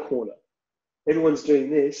in the other corner. Everyone's doing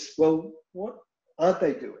this. Well, what aren't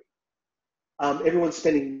they doing? Everyone's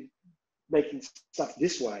making stuff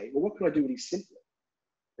this way. Well, what can I do really simply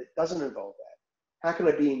that doesn't involve that? How can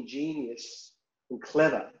I be ingenious and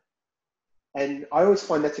clever? And I always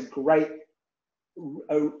find that's a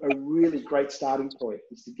really great starting point,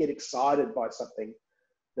 is to get excited by something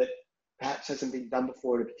that perhaps hasn't been done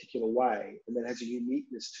before in a particular way and that has a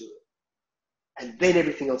uniqueness to it. And then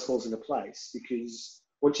everything else falls into place, because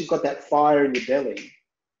once you've got that fire in your belly,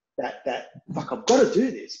 that fuck, I've got to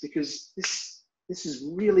do this because this is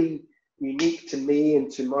really unique to me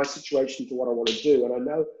and to my situation, to what I want to do. And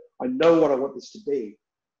I know what I want this to be.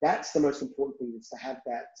 That's the most important thing, is to have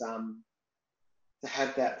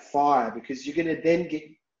that fire, because you're going to then get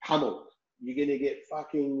pummeled. You're going to get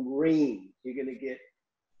fucking reamed. You're going to get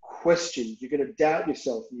questioned. You're going to doubt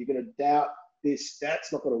yourself. You're going to doubt this.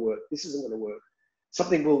 That's not going to work. This isn't going to work.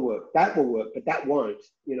 Something will work. That will work, but that won't,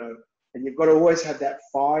 And you've got to always have that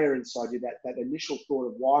fire inside you, that initial thought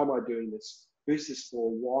of, why am I doing this? Who's this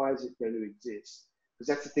for? Why is it going to exist? Because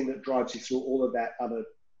that's the thing that drives you through all of that other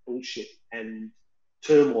bullshit and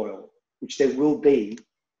turmoil, which there will be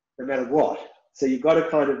no matter what. So you've got to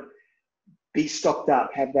kind of be stocked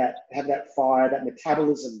up, have that fire, that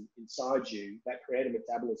metabolism inside you, that creative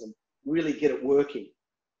metabolism, really get it working.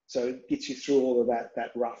 So it gets you through all of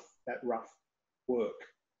that rough work.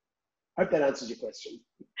 Hope that answers your question.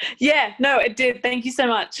 Yeah, no, it did. Thank you so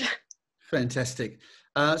much. Fantastic.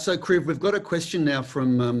 So, Kriv, we've got a question now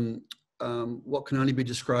from what can only be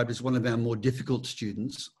described as one of our more difficult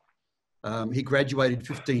students. He graduated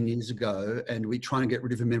 15 years ago, and we try and get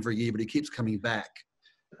rid of him every year, but he keeps coming back.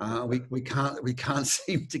 We can't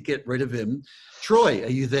seem to get rid of him. Troy,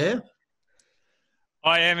 are you there?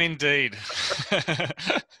 I am indeed.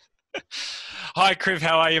 Hi, Kriv.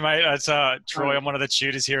 How are you, mate? It's Troy. I'm one of the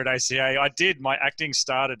tutors here at ACA. My acting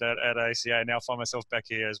started at ACA. Now I find myself back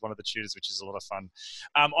here as one of the tutors, which is a lot of fun.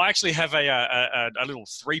 I actually have a little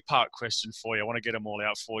three-part question for you. I want to get them all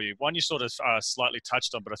out for you. One you sort of slightly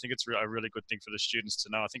touched on, but I think it's a really good thing for the students to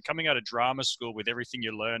know. I think coming out of drama school with everything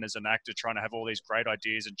you learn as an actor, trying to have all these great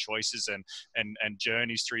ideas and choices and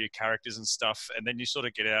journeys through your characters and stuff, and then you sort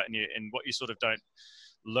of get out and what you sort of don't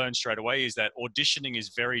learn straight away is that auditioning is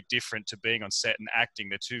very different to being on set and acting.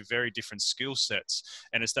 They're two very different skill sets.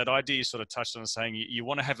 And it's that idea you sort of touched on, saying you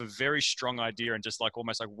want to have a very strong idea and just like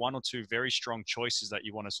almost like one or two very strong choices that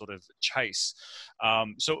you want to sort of chase.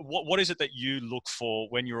 So what is it that you look for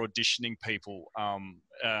when you're auditioning people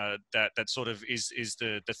that sort of is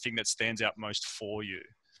the thing that stands out most for you?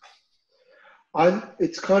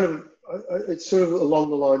 It's sort of along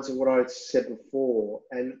the lines of what I said before,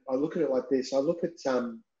 and I look at it like this. I look at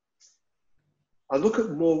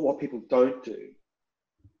more what people don't do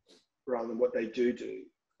rather than what they do,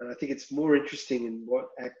 and I think it's more interesting in what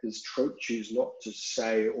actors choose not to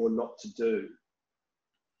say or not to do.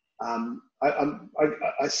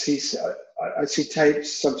 I see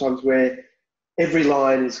tapes sometimes where every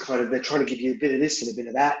line is kind of, they're trying to give you a bit of this and a bit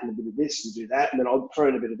of that and a bit of this and do that, and then I'll throw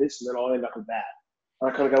in a bit of this and then I'll end up with that. And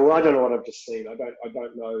I kind of go, well, I don't know what I've just seen. I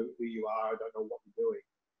don't know who you are. I don't know what you're doing.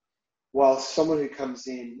 While someone who comes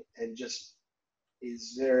in and just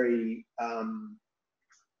is very,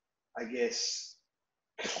 I guess,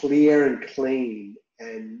 clear and clean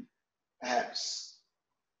and perhaps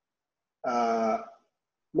not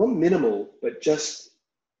minimal, but just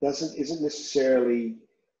isn't necessarily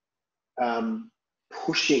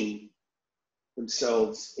pushing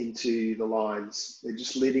themselves into the lines. They're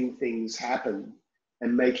just letting things happen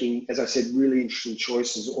and making, as I said, really interesting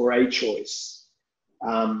choices or a choice.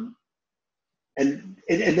 And then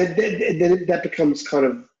that becomes kind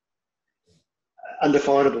of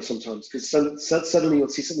undefinable sometimes, because suddenly you'll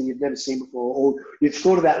see something you've never seen before, or you've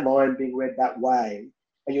thought of that line being read that way,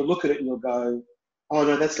 and you'll look at it and you'll go, oh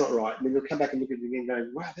no, that's not right. And then you'll come back and look at it again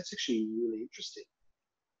going, wow, that's actually really interesting.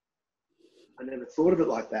 I never thought of it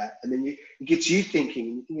like that. And then it gets you thinking,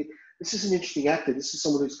 and you think, this is an interesting actor. This is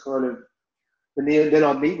someone who's kind of, and then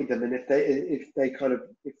I'll meet with them, and if there's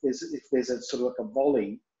a sort of like a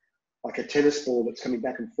volley, like a tennis ball that's coming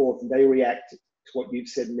back and forth, and they react to what you've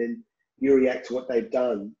said, and then you react to what they've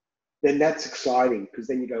done, then that's exciting, because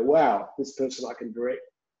then you go, wow, this person I can direct,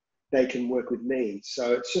 they can work with me.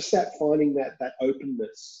 So it's just that finding that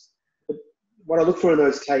openness. But what I look for in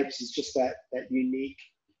those tapes is just that unique,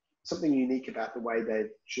 something unique about the way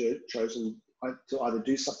they've chosen to either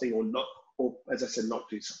do something or not, or as I said, not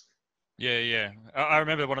do something. Yeah. I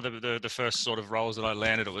remember one of the first sort of roles that I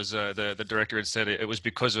landed. It was the director had said it was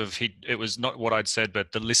because of it was not what I'd said,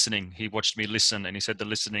 but the listening. He watched me listen, and he said the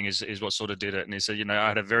listening is what sort of did it. And he said, I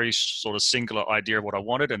had a very sort of singular idea of what I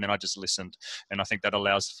wanted, and then I just listened. And I think that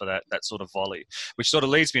allows for that sort of volley, which sort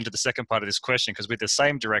of leads me into the second part of this question, because with the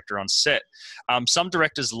same director on set, some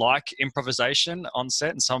directors like improvisation on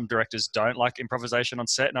set, and some directors don't like improvisation on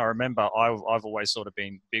set. And I remember I've always sort of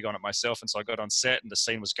been big on it myself, and so I got on set and the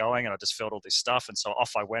scene was going, and I just felt all this stuff, and so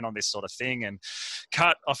off I went on this sort of thing, and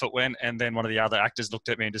off it went. And then one of the other actors looked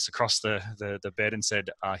at me and just across the bed and said,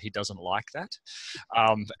 he doesn't like that.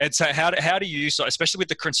 And so how do you, so especially with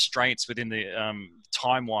the constraints within the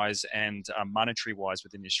time wise and monetary wise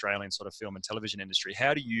within the Australian sort of film and television industry,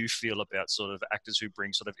 how do you feel about sort of actors who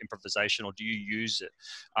bring sort of improvisation, or do you use it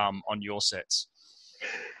on your sets?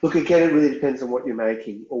 Look, again, it really depends on what you're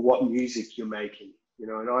making or what music you're making,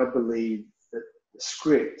 and I believe that the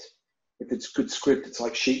script, if it's good script, it's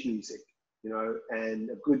like sheet music, and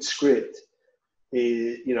a good script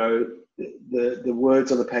is, the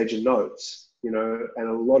words on the page are notes, and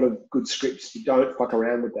a lot of good scripts, you don't fuck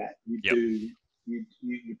around with that. You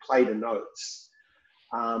play the notes.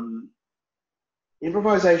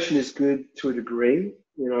 Improvisation is good to a degree,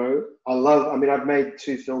 I've made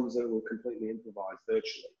 2 films that were completely improvised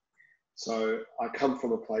virtually. So I come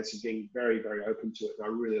from a place of being very, very open to it, and I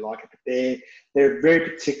really like it. But they're a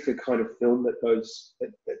very particular kind of film that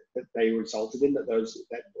they resulted in, that those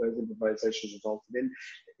improvisations resulted in.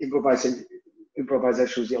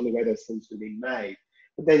 Improvisation was the only way those films could be made.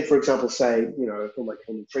 But then, for example, say, a film like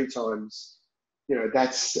Killing 3 Times,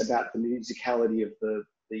 that's about the musicality of the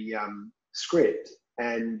script,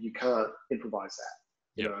 and you can't improvise that.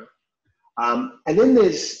 And then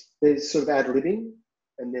there's sort of ad-libbing,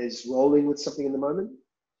 and there's rolling with something in the moment.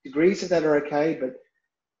 Degrees of that are okay, but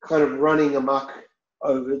kind of running amok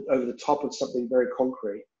over the top of something very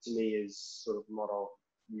concrete, to me, is sort of not.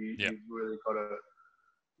 You've really got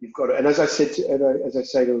to, and as I say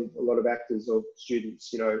to a lot of actors or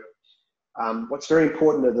students, what's very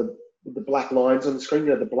important are the black lines on the screen,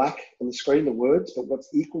 the black on the screen, the words, but what's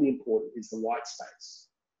equally important is the white space.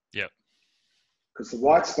 Yeah. Because the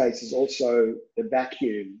white space is also the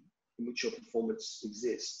vacuum in which your performance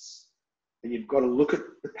exists. And you've got to look at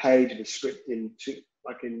the page of a script in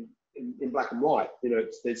black and white.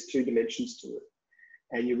 There's 2 dimensions to it.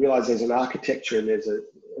 And you realize there's an architecture, and there's a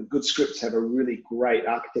good scripts have a really great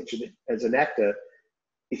architecture that, as an actor,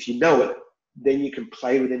 if you know it, then you can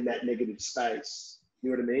play within that negative space. You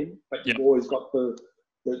know what I mean? But you've always got the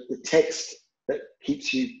text that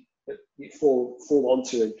keeps you, that you fall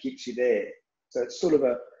onto and keeps you there. So it's sort of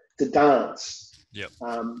the dance. Yep.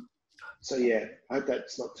 So yeah, I hope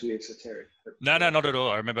that's not too esoteric. No, not at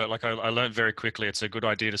all. I remember, I learned very quickly, it's a good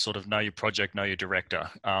idea to sort of know your project, know your director.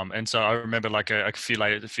 And so I remember a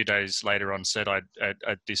few days later on set, I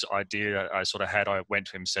this idea I sort of had, I went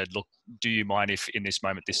to him and said, look, do you mind if in this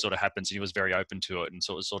moment this sort of happens? And he was very open to it. And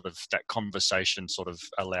so it was sort of that conversation sort of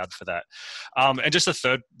allowed for that. And just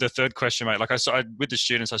the third question, mate, with the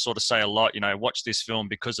students, I sort of say a lot, watch this film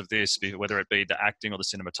because of this, whether it be the acting or the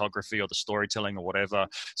cinematography or the storytelling or whatever.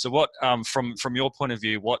 So what, from your point of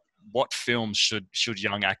view, what films should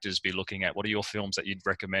young actors be looking at? What are your films that you'd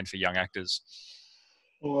recommend for young actors?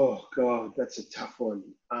 Oh God, that's a tough one.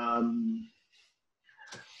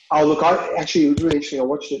 Look, it was really interesting. I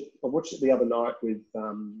watched it the other night with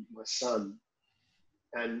my son,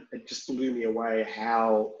 and it just blew me away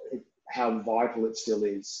how vital it still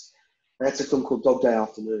is. And that's a film called Dog Day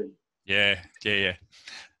Afternoon. Yeah. It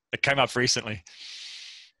came up recently.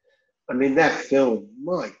 I mean, that film,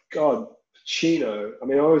 my God, Pacino.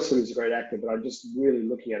 I always thought he was a great actor, but I'm just really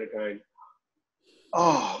looking at it going,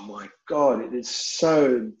 oh my God, it's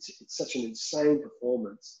such an insane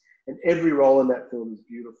performance. And every role in that film is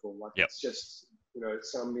beautiful. It's just,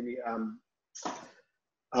 so many,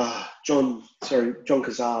 John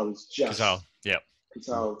Cazale is just, Cazale, yeah.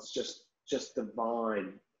 So it's just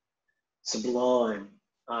divine, sublime.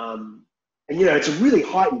 And, you know, it's a really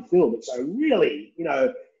heightened film. It's a really, you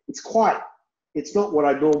know, it's not what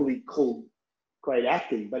I normally call great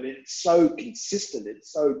acting, but it's so consistent,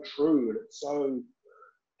 it's so true, and it's so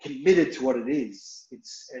committed to what it is.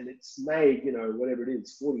 It's made, you know, whatever it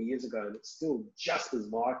is, 40 years ago, and it's still just as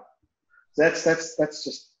vital. So that's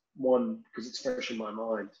just one, because it's fresh in my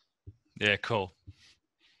mind. Yeah, cool.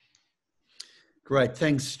 Great.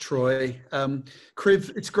 Thanks, Troy.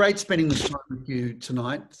 Kriv, it's great spending the time with you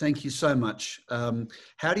tonight. Thank you so much.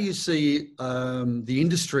 How do you see the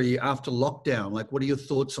industry after lockdown? Like, what are your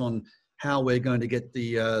thoughts on how we're going to get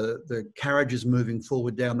the carriages moving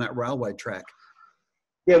forward down that railway track?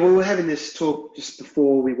 Yeah, well, we were having this talk just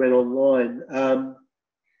before we went online.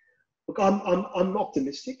 Look, I'm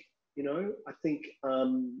optimistic. You know, I think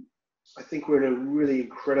we're in a really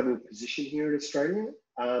incredible position here in Australia.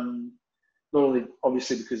 Not only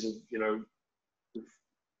obviously because of, you know, we've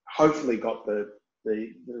hopefully got the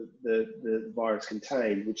virus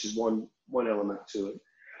contained, which is one element to it.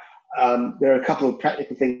 There are a couple of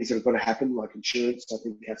practical things that have got to happen, like insurance, I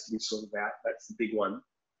think has to be sorted out. That's the big one.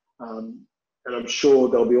 And I'm sure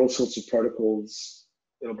there'll be all sorts of protocols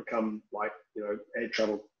that'll become, like, you know, air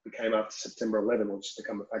travel became after September 11, will just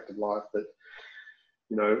become a fact of life, that,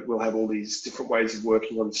 you know, we'll have all these different ways of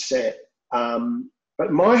working on set.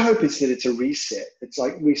 But my hope is that it's a reset. It's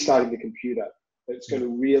like restarting the computer. It's going to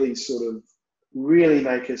really really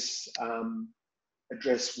make us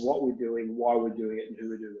address what we're doing, why we're doing it, and who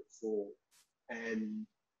we're doing it for. And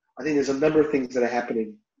I think there's a number of things that are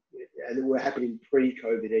happening, and that were happening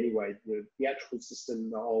pre-COVID anyway. The theatrical system,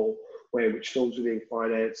 the whole way in which films were being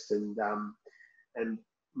financed and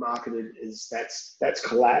marketed, that's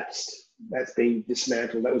collapsed. That's being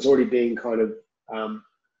dismantled. That was already being kind of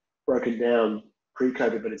broken down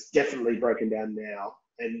pre-COVID, but it's definitely broken down now.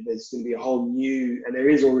 And there's going to be a whole new, and there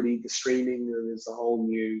is already the streaming, and there's a whole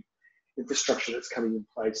new infrastructure that's coming in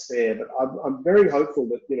place there. But I'm very hopeful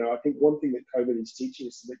that, you know, I think one thing that COVID is teaching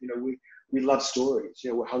us is that, you know, we love stories.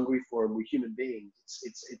 You know, we're hungry for them. We're human beings.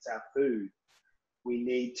 It's our food. We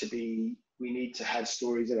need to have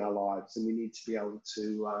stories in our lives, and we need to be able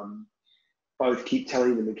to both keep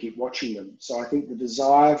telling them and keep watching them. So I think the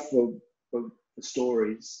desire for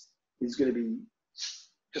stories is going to be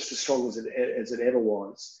just as strong as it ever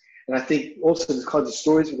was. And I think also the kinds of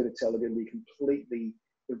stories we're going to tell are going to be completely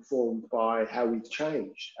informed by how we've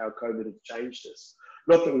changed, how COVID has changed us.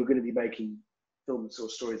 Not that we're going to be making films or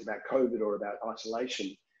stories about COVID or about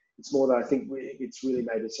isolation. It's more that I think it's really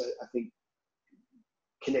made us, I think,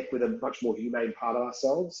 connect with a much more humane part of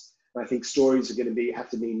ourselves. And I think stories are going to have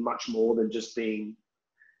to be much more than just being,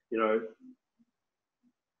 you know,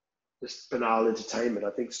 just banal entertainment.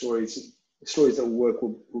 I think stories that will work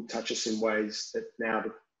will touch us in ways that now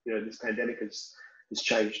that, you know, this pandemic has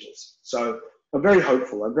changed us. So I'm very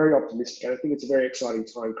hopeful. I'm very optimistic. And I think it's a very exciting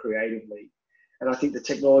time creatively. And I think the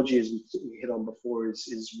technology, as we hit on before,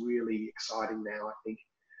 is really exciting now. I think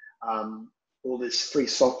all this free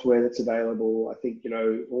software that's available. I think, you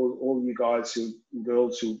know, all you guys and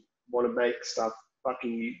girls who want to make stuff,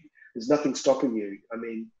 there's nothing stopping you. I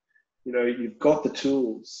mean, you know, you've got the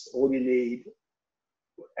tools. All you need,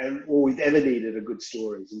 and all we've ever needed, are good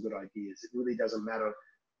stories and good ideas. It really doesn't matter if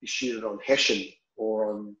you shoot it on Hessian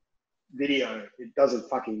or on video. It doesn't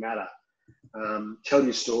fucking matter. Tell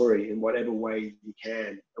your story in whatever way you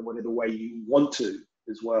can and whatever way you want to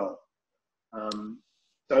as well.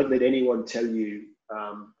 Don't let anyone tell you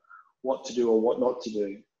what to do or what not to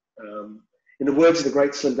do. In the words of the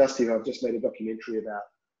great Slim Dusty, who I've just made a documentary about,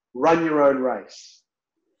 run your own race.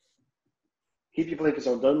 Keep your blinkers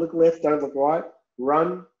on. Don't look left, don't look right.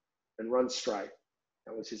 Run and run straight.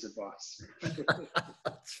 That was his advice.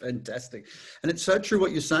 That's fantastic. And it's so true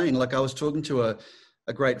what you're saying. Like, I was talking to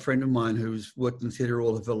a great friend of mine who's worked in theatre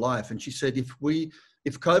all of her life, and she said, if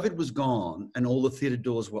COVID was gone and all the theatre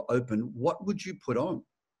doors were open, what would you put on?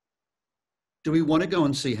 Do we want to go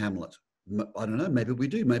and see Hamlet? I don't know. Maybe we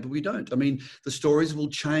do. Maybe we don't. I mean, the stories will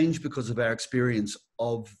change because of our experience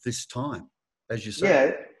of this time, as you say.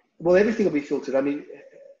 Yeah. Well, everything will be filtered. I mean,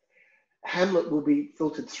 Hamlet will be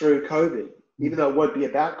filtered through COVID, even though it won't be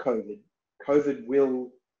about COVID. COVID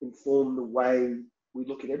will inform the way we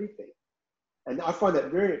look at everything. And I find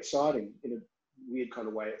that very exciting in a weird kind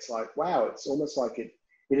of way. It's like, wow, it's almost like it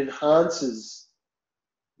enhances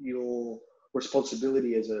your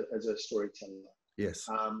responsibility as a storyteller. Yes.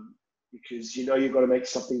 Because, you know, you've got to make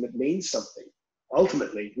something that means something,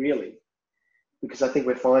 ultimately, really. Because I think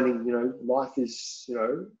we're finding, you know, life is, you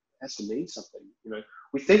know, has to mean something. You know,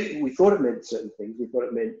 we thought it meant certain things. We thought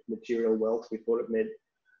it meant material wealth. We thought it meant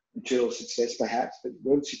material success perhaps, but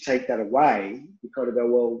once you take that away, you kind of go,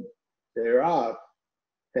 well, there are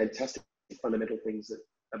fantastic fundamental things that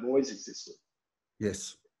have always existed.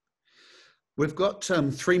 Yes. We've got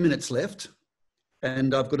 3 minutes left,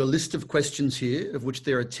 and I've got a list of questions here, of which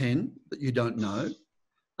there are 10 that you don't know.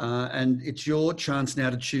 And it's your chance now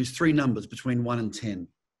to choose 3 numbers between 1 and 10.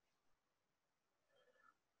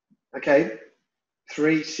 Okay,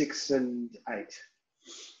 3, 6, and 8.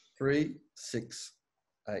 3, 6,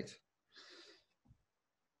 8.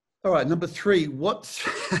 All right, number 3. What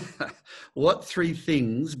 3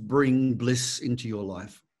 things bring bliss into your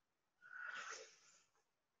life?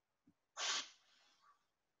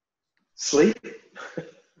 Sleep.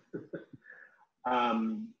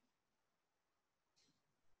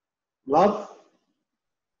 Love.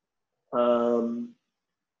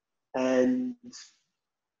 And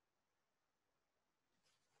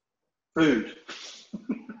food.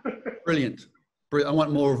 Brilliant. I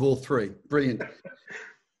want more of all 3. Brilliant.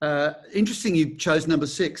 Interesting you chose number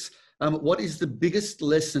 6. What is the biggest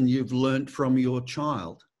lesson you've learned from your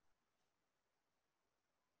child?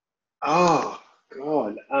 Oh,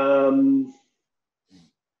 God. Oh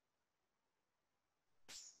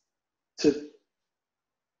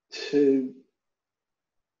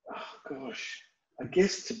gosh, I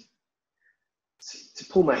guess to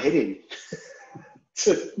pull my head in,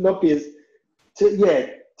 to not be as,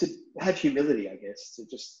 to have humility, I guess, to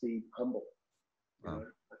just be humble. You know,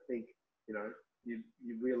 I think,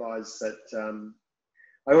 you realise that,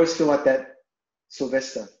 I always feel like that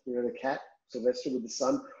Sylvester, the cat, Sylvester with the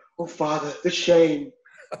son. Oh, Father, the shame.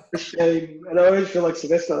 And I always feel like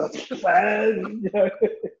Sylvester,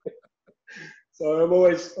 So I'm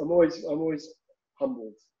always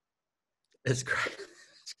humbled. It's great.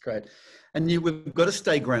 It's great. And we've got to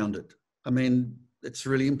stay grounded. I mean, it's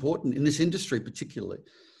really important in this industry, particularly.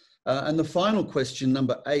 And the final question,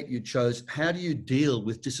 number 8, you chose, how do you deal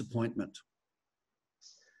with disappointment?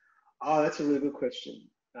 Oh, that's a really good question.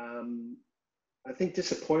 I think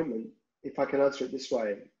disappointment, if I can answer it this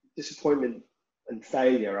way, disappointment and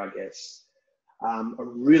failure, I guess,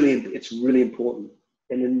 it's really important.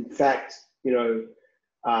 And in fact,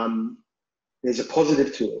 there's a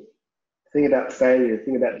positive to it. The thing about failure, the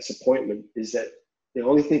thing about disappointment is that the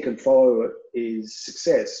only thing can follow it is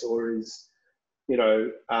success, or is,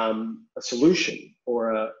 a solution,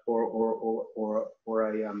 or a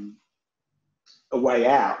way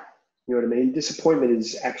out. You know what I mean? Disappointment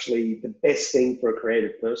is actually the best thing for a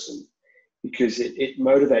creative person, because it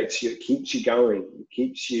motivates you, it keeps you going, it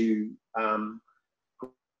keeps you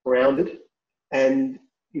grounded. And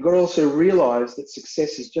you've got to also realize that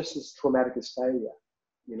success is just as traumatic as failure.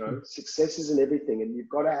 Success isn't everything, and you've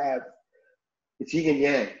got to have, it's yin and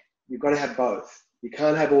yang. You've got to have both. You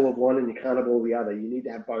can't have all of one and you can't have all the other. You need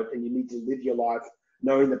to have both, and you need to live your life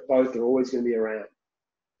knowing that both are always going to be around.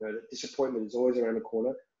 That disappointment is always around the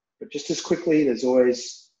corner, but just as quickly, there's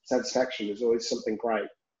always satisfaction. There's always something great,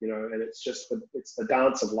 and it's just it's the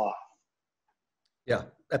dance of life. Yeah,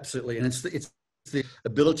 absolutely. And it's the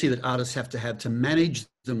ability that artists have to manage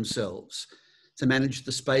themselves, to manage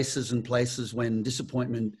the spaces and places when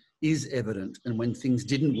disappointment is evident and when things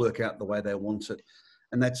didn't work out the way they wanted.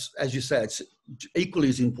 And that's, as you say, it's equally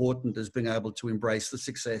as important as being able to embrace the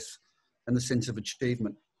success and the sense of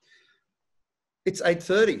achievement. It's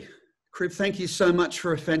 8:30. Kriv, thank you so much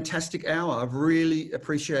for a fantastic hour. I've really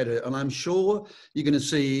appreciated it. And I'm sure you're going to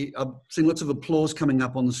see, I'm seeing lots of applause coming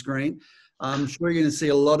up on the screen. I'm sure you're going to see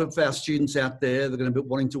a lot of our students out there that are going to be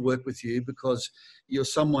wanting to work with you, because you're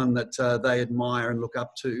someone that they admire and look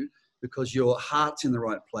up to, because your heart's in the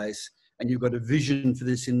right place and you've got a vision for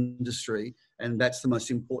this industry, and that's the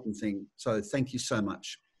most important thing. So thank you so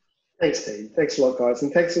much. Thanks, Dean. Thanks a lot, guys.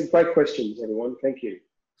 And thanks for great questions, everyone. Thank you.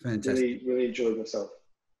 Fantastic. Really enjoyed myself.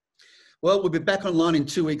 Well, we'll be back online in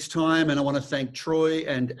 2 weeks' time, and I want to thank Troy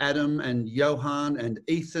and Adam and Johan and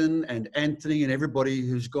Ethan and Anthony and everybody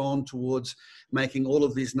who's gone towards making all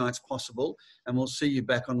of these nights possible. And we'll see you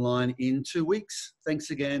back online in 2 weeks.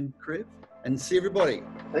 Thanks again, Kriv, and see everybody.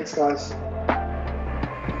 Thanks, guys.